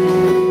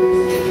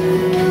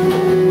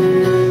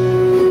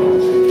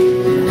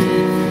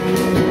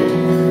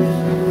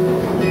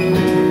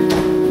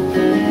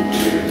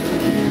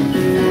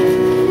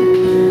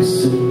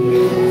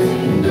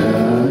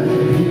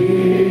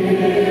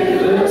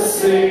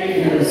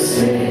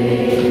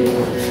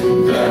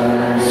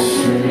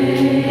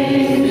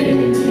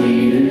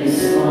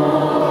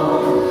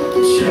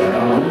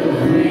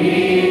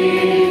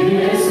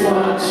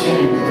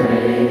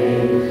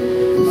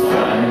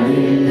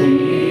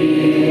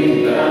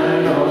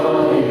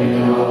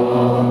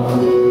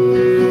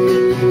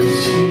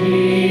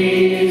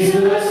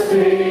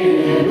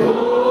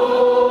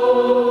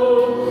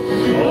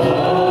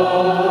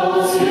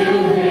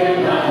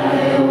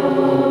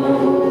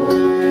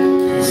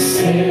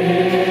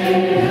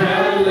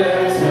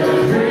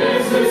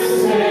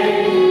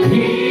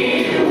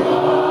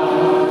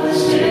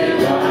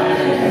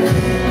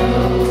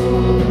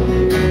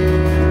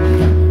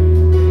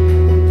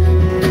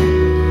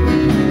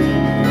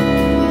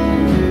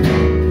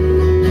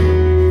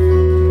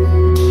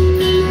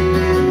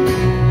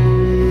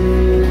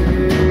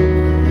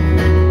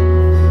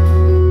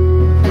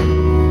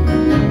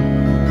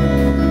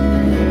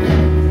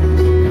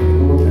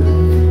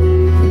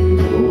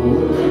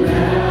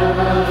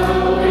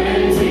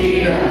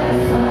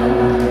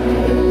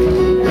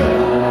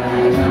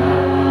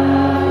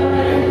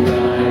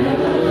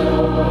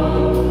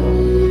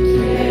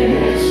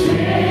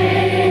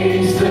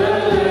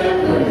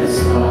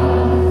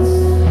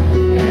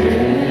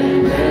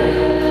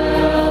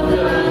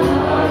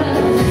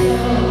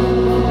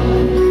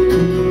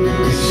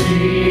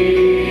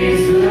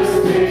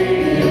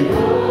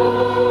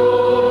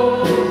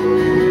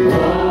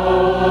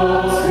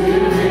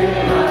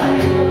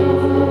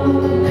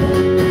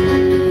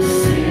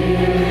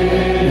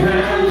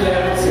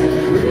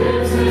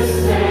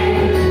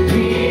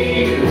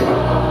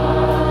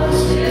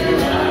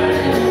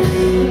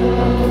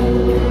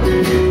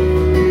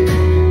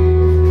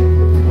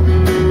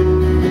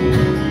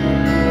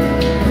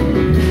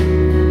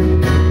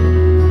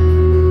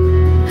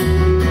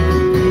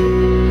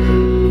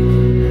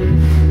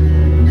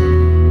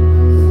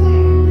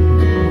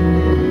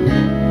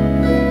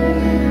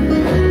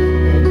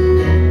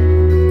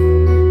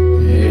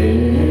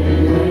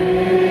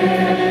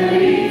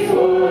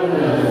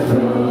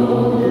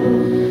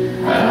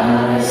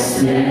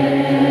 Sin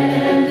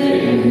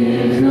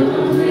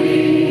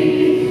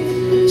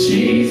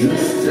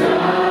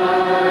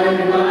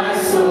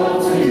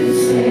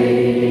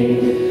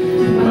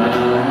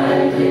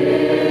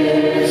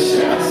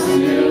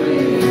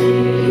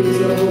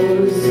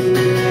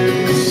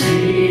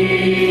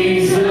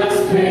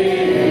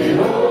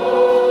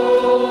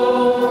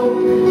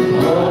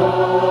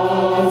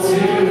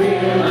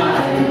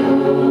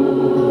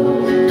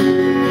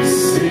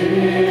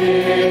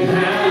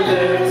had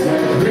left a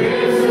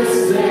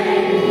Christmas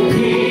day.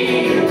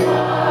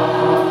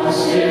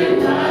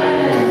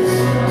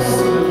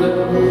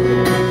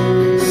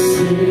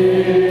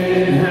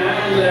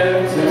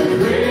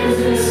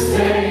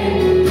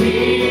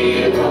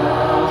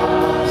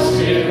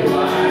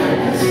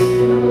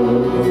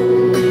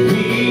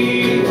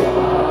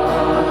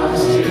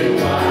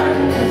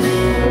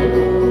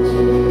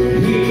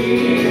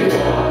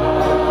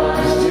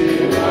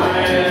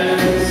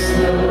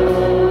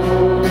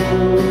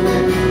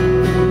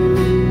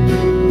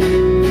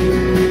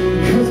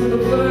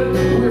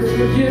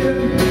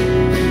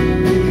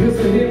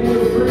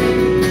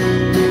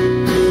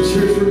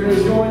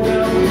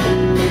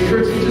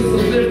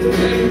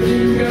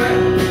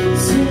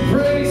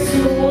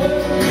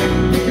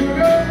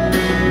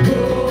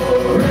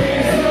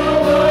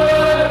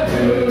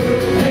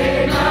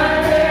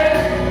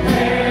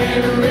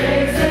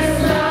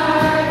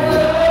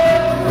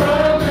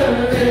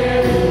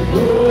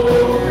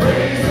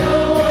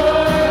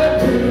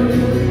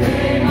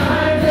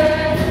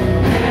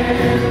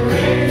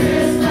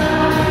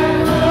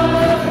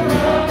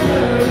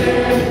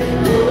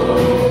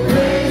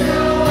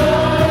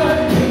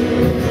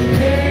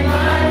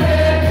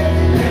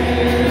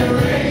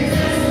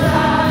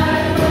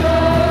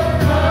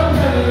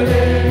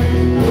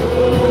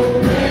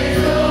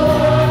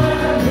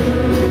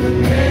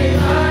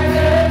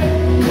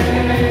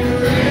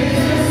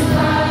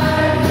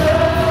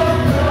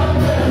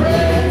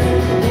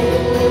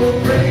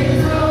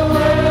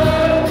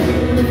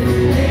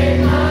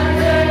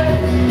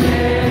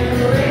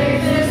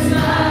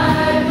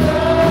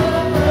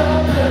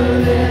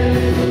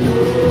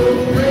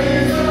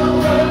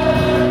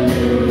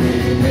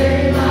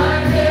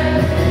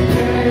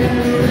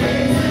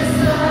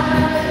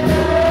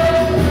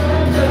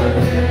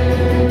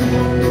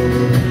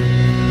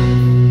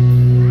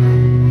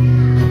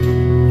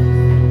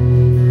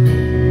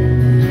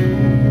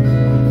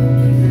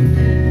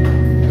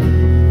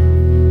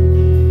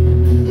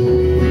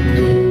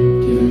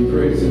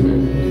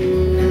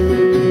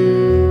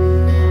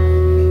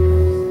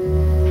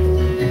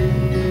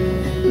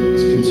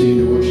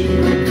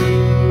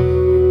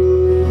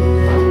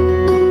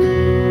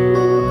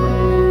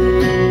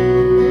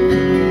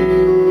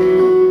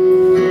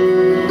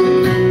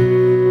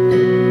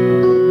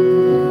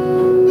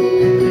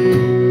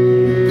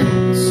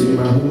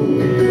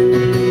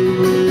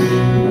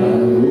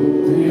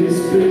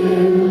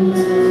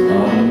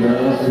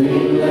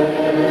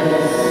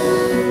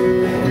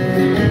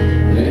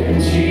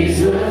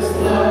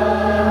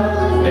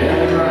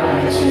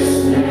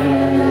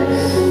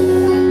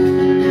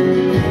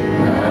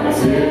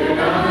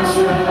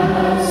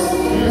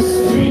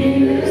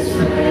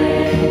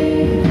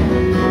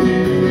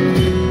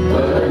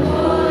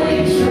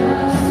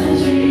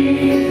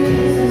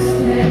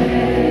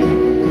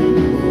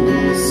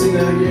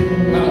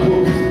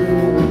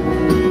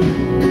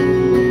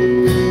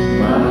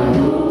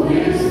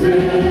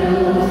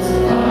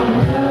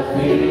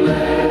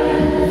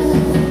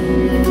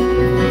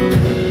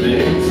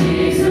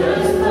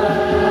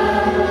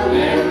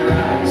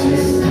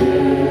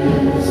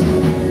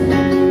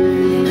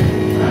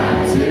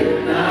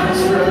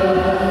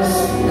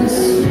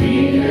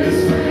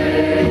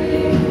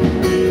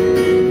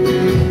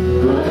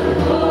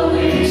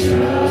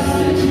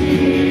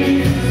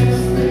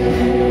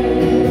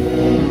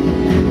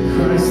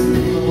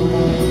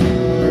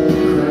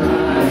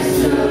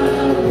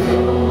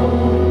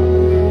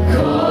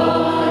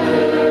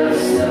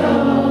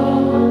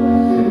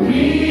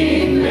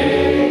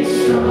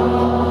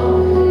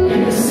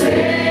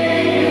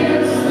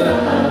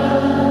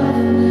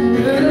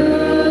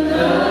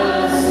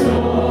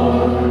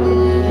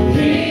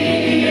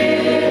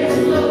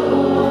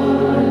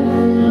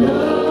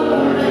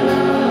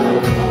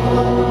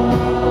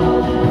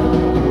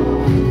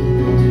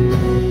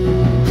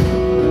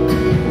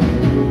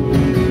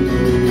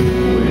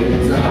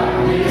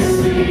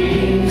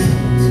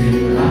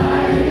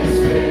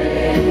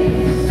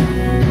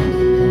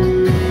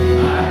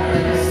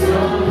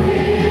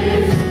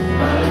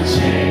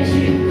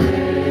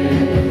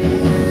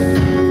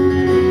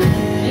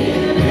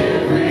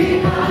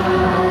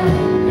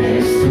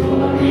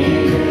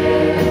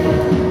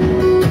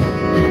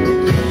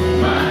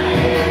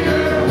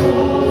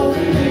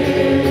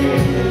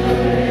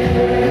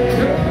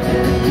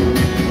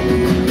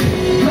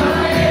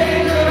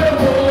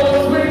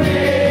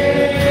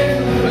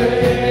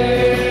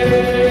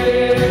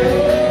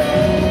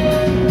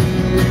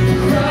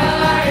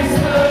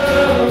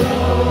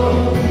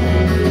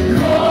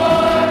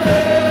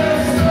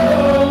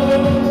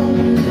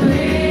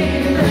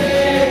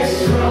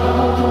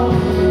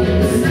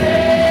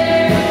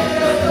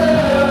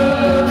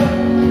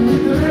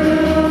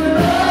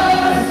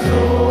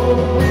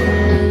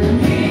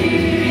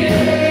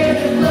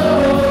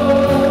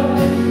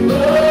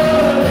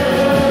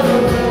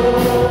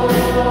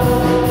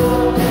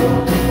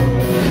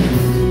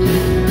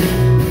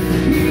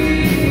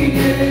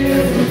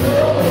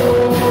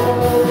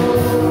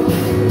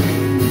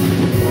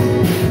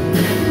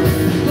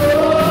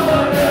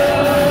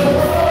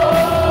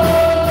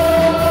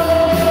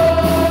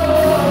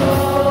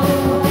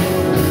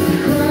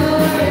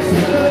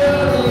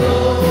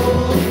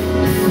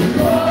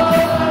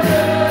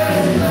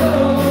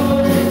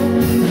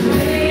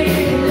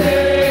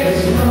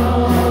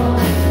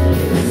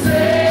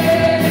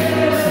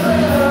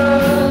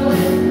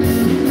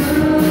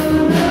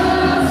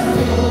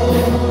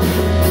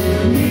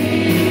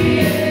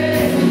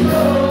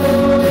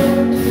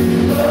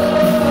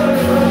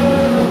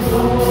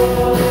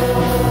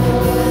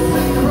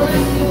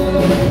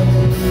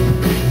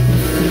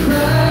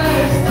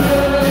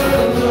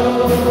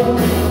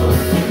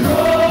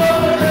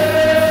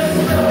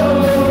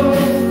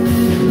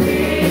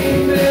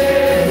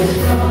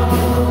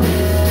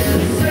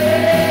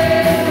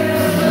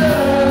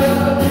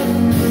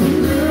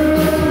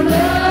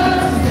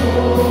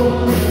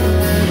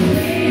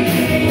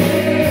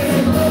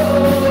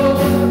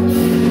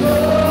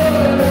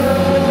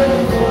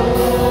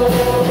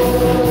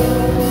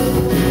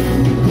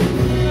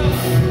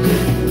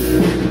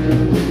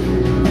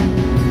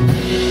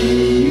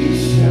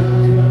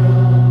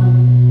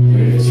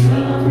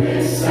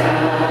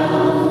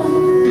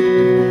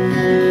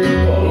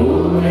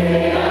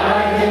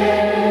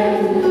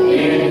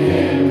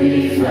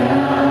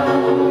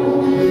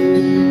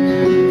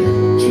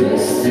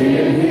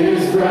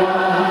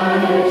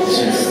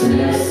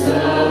 righteousness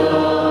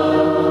alone,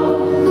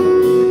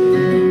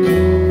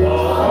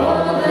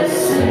 all that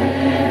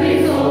stand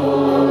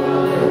before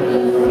the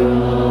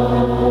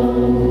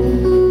throne.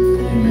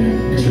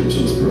 Amen. Church,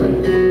 let's pray.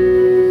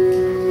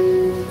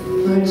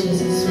 Lord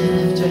Jesus, we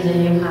lift your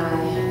name high.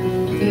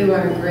 You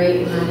are a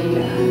great, mighty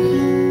God.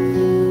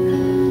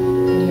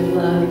 And your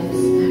love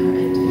is never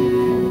ending.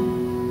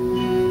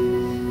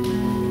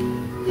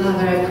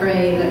 Father, I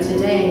pray that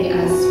today,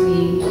 as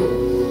we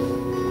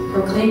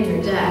proclaim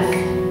your death,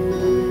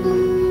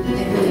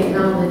 that we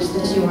acknowledge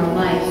that you are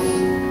life.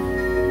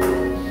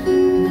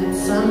 And that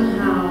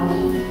somehow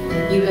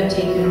you have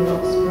taken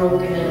what's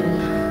broken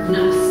in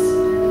us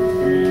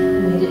and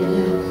made it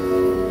new.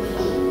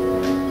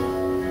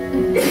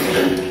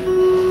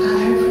 God,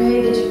 I pray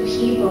that your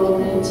people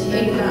will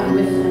take that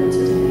with them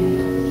today.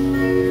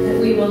 That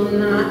we will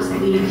not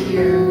leave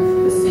here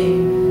the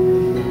same.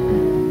 But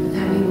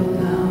that we will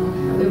go.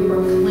 That we will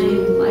proclaim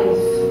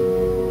life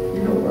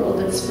in a world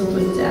that's filled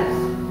with death.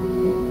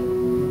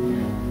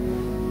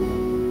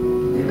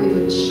 That we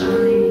would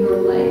shine your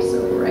light so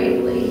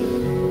brightly.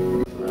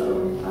 Oh,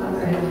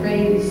 Father, I pray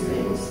these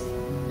things.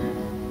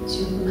 That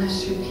you bless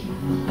your people.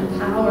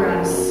 Empower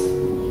us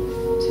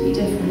to be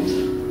different.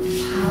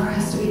 Empower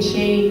us to be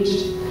changed.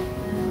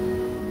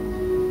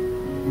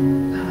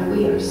 Father, we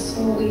are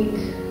so weak,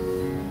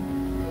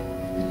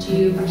 but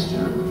you are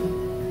strong.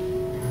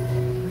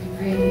 We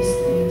pray these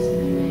things in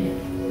your name.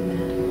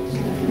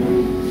 Amen.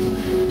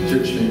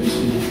 Church, may we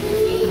sing.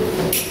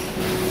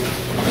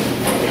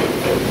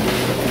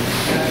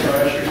 Ask our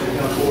ushers to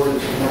come forward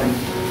this morning.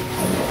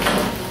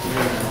 We're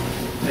going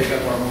to take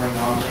up our morning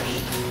offerings.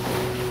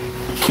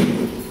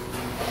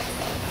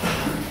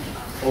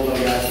 Hold on,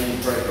 guys, we need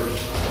to pray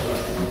first.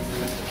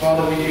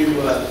 Father, we do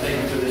thank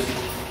you for this,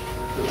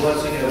 the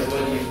blessing of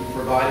what you've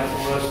provided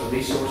for us, the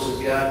resources,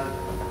 God.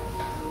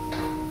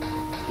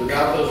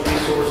 Without those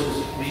resources,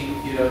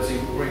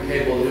 we're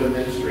incapable of doing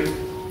ministry.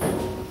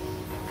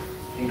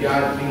 And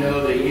God, we know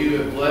that you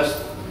have blessed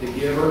the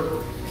giver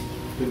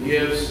who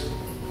gives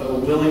of a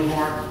willing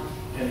heart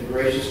and a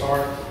gracious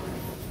heart.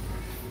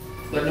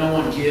 Let no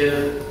one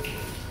give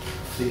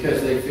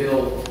because they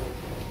feel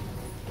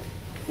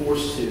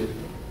forced to.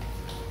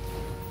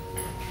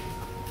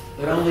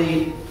 Let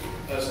only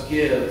us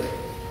give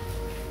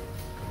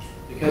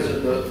because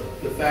of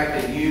the fact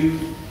that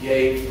you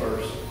gave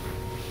first.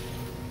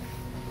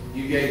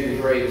 You gave the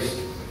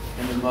greatest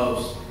and the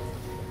most.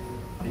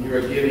 And you're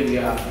a giving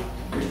God.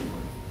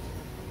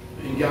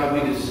 And God,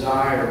 we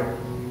desire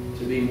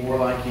to be more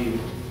like you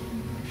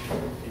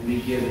and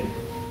be giving.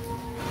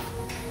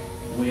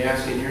 And we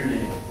ask in your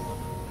name.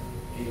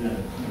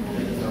 Amen.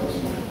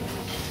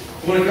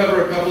 I want to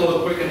cover a couple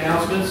of quick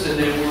announcements, and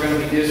then we're going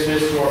to be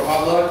dismissed to our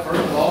potluck.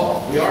 First of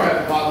all, we are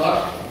having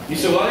potluck. You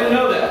said, well, I didn't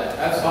know that.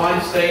 That's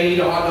fine. Stay and eat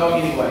a hot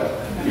dog anyway.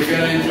 You're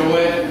going to enjoy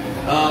it.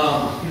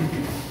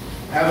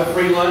 Have a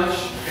free lunch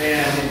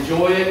and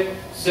enjoy it.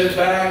 Sit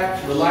back,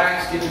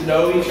 relax, get to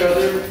know each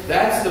other.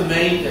 That's the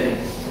main thing.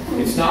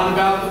 It's not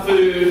about the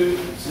food.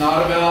 It's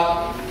not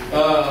about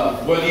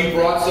whether you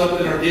brought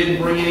something or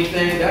didn't bring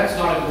anything. That's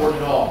not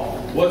important at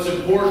all. What's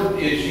important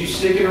is you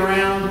sticking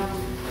around,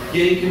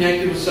 getting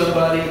connected with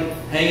somebody,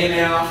 hanging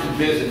out, and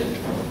visiting.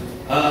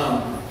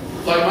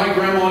 Like my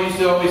grandma used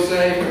to always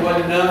say, if it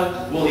wasn't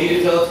enough, we'll eat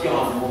it till it's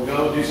gone. We'll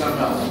go do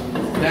something else.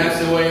 And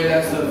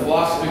that's the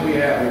philosophy we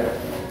have here.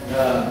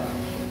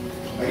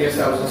 I guess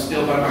that was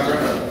instilled by my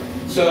grandmother.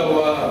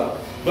 So,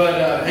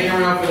 hang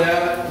around for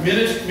that. Men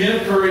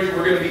of Courage,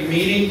 we're going to be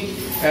meeting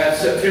at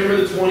September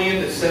the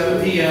 20th at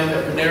 7 p.m.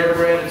 at Panera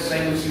Bread in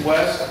St. Lucie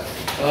West.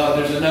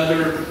 There's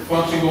another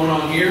function going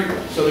on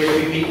here, so they're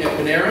going to be meeting at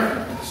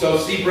Panera. So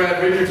see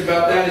Brad Richards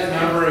about that. His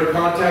number of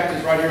contact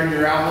is right here in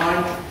your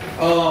outline.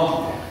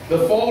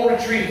 The Fall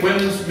Retreat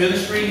Women's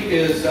Ministry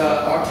is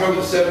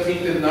October the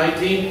 17th and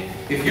 19th.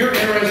 If you're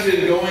interested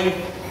in going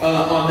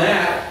on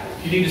that,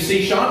 you need to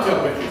see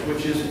Chantel Richards,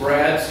 which is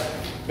Brad's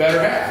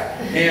better half.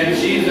 And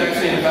she's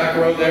actually in the back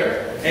row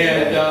there.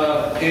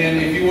 And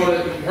if you want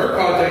to, her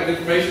contact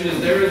information is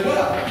there as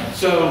well.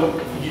 So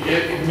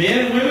men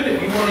and women,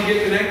 if you want to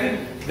get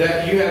connected,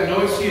 that you have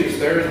no excuse.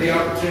 There is the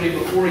opportunity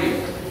before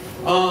you.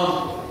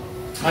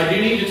 I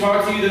do need to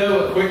talk to you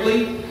though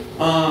quickly.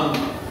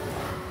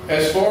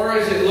 As far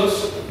as it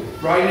looks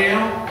right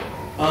now,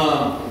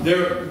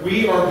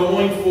 we are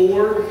going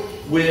forward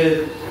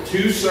with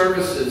 2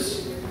 services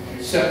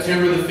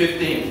September the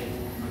 15th.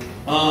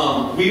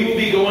 We will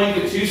be going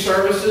to 2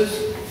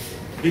 services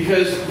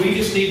because we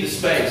just need the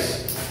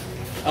space.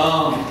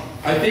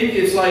 I think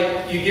it's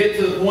like you get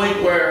to the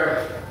point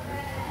where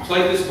it's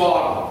like this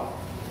bottle.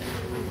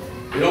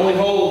 It only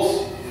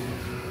holds,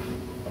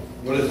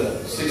 what is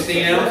that,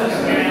 16 ounces?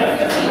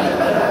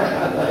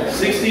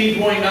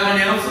 16.9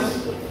 ounces.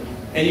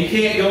 And you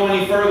can't go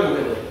any further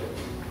with it.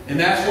 And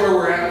that's where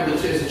we're at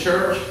as a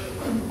church.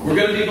 We're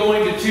going to be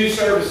going to 2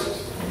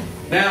 services.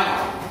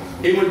 Now,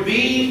 it would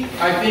be,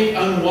 I think,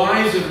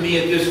 unwise of me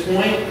at this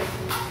point.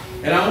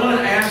 And I want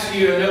to ask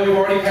you, I know we've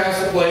already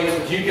passed the plates,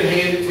 but you can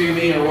hand it to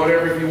me or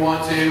whatever if you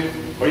want to.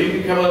 or you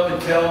can come up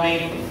and tell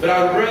me. But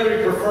I would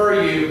rather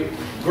prefer you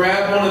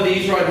grab one of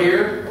these right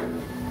here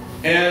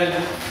and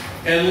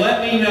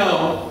let me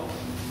know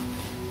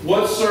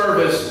what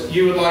service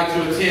you would like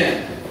to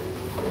attend.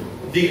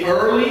 The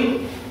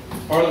early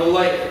or the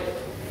late.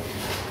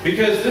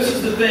 Because this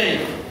is the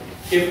thing.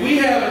 If we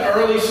have an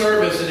early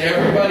service and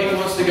everybody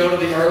wants to go to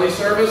the early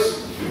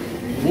service,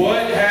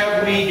 what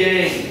have we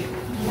gained?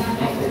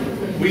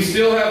 We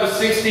still have a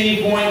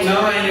 16.9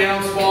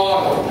 ounce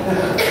bottle.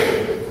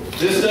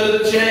 This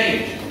doesn't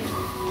change.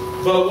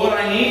 But what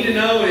I need to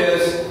know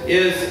is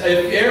if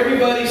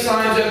everybody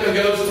signs up and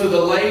goes to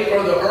the late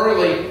or the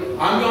early,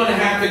 I'm going to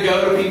have to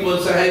go to people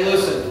and say, hey,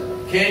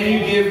 listen, can you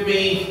give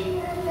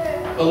me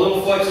a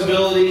little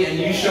flexibility and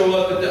you show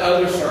up at the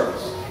other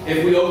service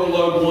if we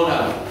overload one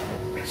of them?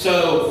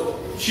 So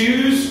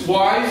choose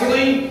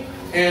wisely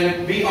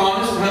and be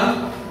honest,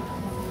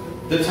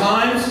 The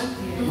times,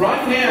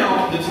 right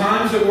now, the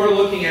times that we're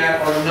looking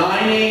at are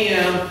 9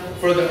 a.m.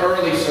 for the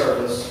early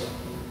service.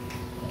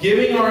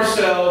 Giving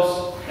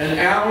ourselves an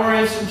hour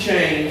and some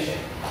change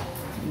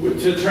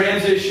to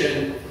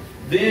transition.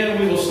 Then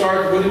we will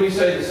start, what did we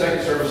say the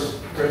second service,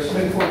 Chris?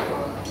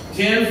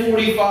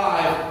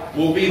 10:45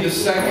 will be the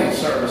second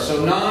service.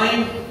 So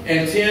 9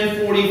 and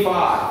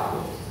 10:45.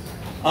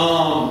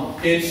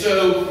 And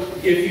so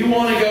if you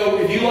want to go,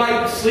 if you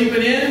like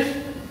sleeping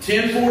in,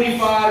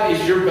 10:45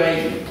 is your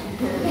baby.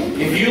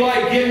 If you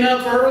like getting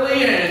up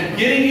early and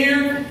getting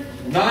here,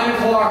 9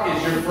 o'clock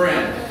is your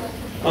friend.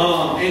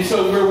 And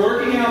so we're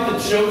working out the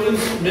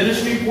children's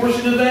ministry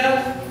portion of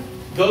that.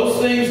 Those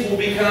things will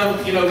become,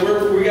 we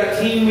got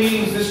team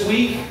meetings this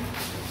week.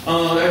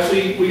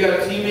 Actually, we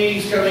got team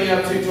meetings coming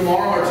up to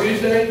tomorrow or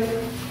Tuesday.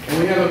 And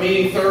we have a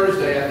meeting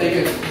Thursday. I think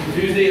it's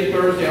Tuesday and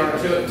Thursday are our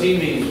team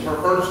meetings for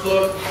First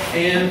Look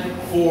and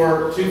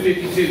for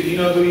 252. You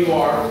know who you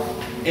are.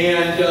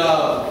 And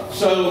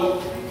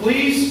so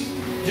please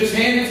just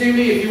hand it to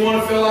me if you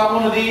want to fill out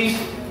one of these.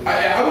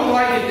 I would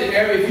like it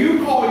that if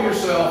you call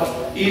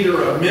yourself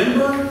either a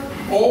member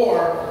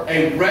or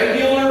a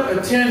regular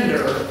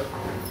attender.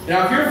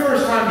 Now, if you're a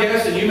first-time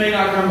guest and you may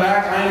not come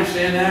back, I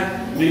understand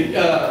that.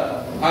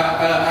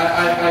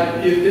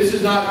 If this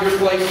is not your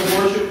place of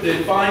worship,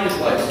 then find a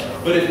place.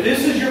 But if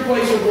this is your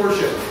place of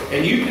worship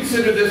and you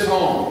consider this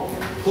home,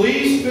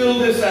 please fill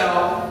this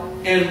out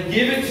and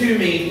give it to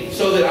me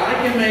so that I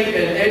can make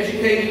an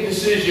educated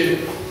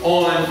decision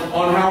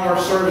on how our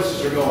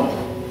services are going.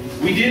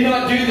 We did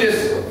not do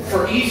this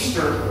for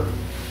Easter,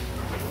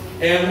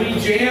 and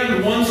we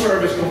jammed one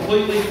service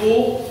completely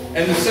full,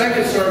 and the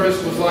second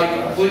service was like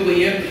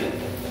completely empty.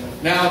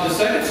 Now, the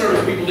second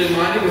service people didn't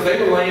mind it because they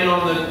were laying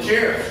on the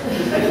chairs.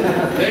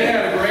 They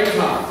had a great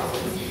time.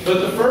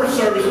 But the first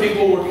service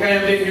people were kind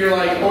of in here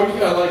like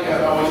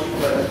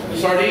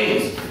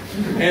sardines.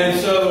 And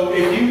so,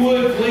 if you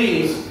would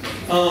please,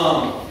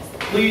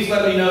 please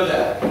let me know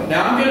that.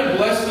 Now, I'm going to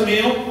bless the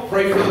meal,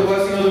 pray for the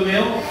blessing of the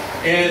meal.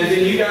 And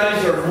then you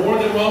guys are more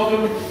than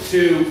welcome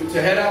to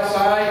head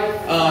outside.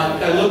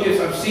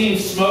 I've seen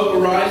smoke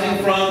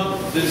arising from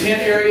the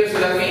tent area, so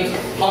that means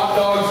hot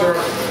dogs are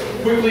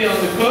quickly on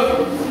the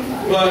cook.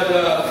 But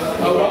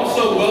I would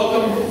also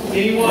welcome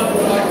anyone who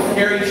would like to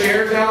carry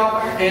chairs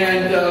out,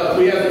 and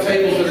we have the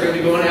tables that are going to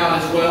be going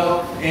out as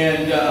well.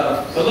 And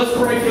but let's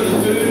pray for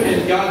the food,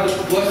 and God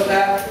bless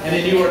that, and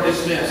then you are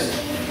dismissed.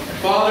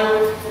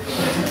 Father,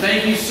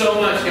 thank you so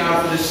much,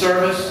 God, for this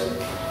service.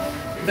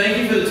 Thank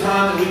you for the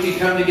time that we can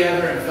come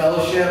together and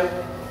fellowship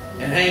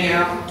and hang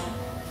out.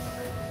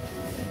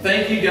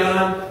 Thank you,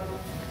 God,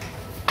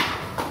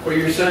 for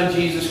your Son,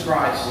 Jesus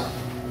Christ,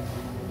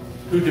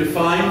 who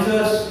defines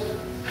us,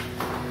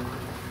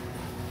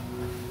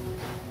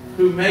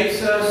 who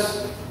makes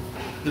us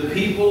the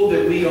people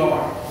that we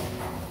are,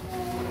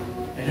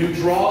 and who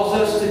draws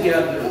us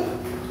together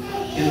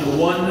in the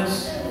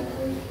oneness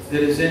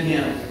that is in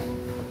Him.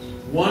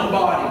 One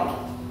body,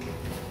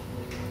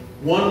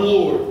 one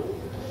Lord,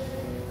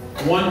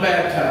 one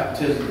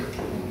baptism.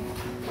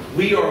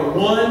 We are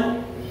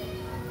one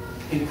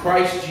in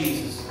Christ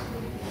Jesus.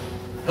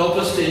 Help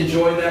us to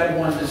enjoy that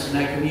oneness in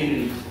that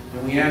community.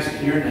 And we ask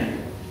in your name.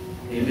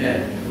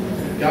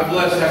 Amen. God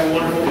bless. Have a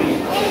wonderful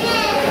week.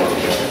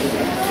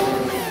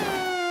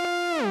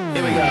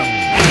 Here we go.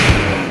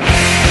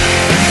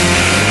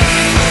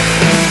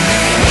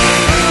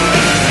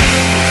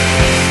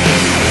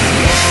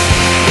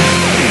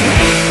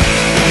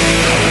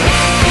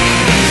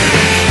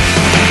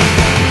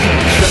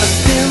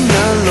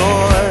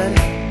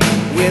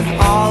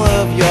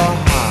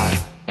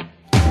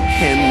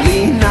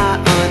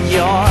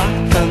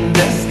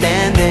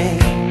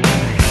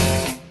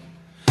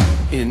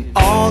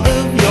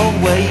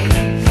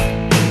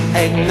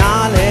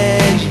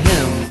 Acknowledge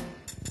Him,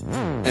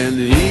 and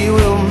He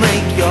will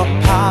make your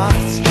path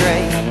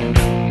straight.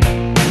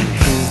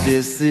 'Cause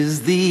this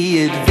is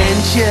the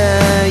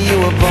adventure you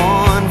were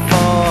born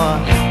for.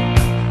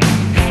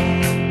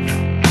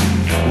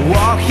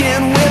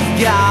 Walking with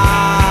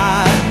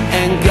God,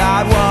 and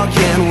God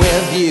walking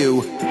with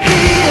you.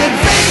 The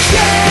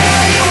adventure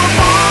you were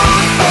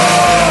born for.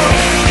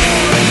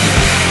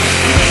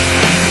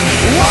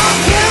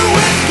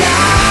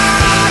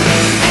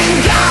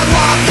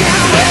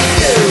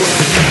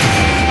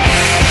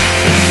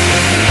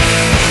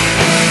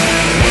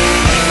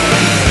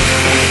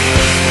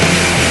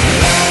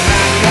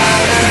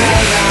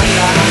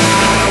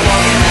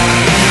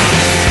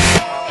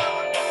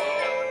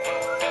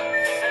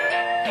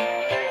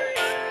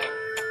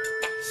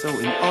 So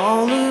in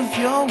all of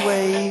your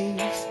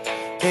ways,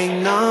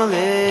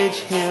 acknowledge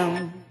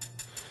Him.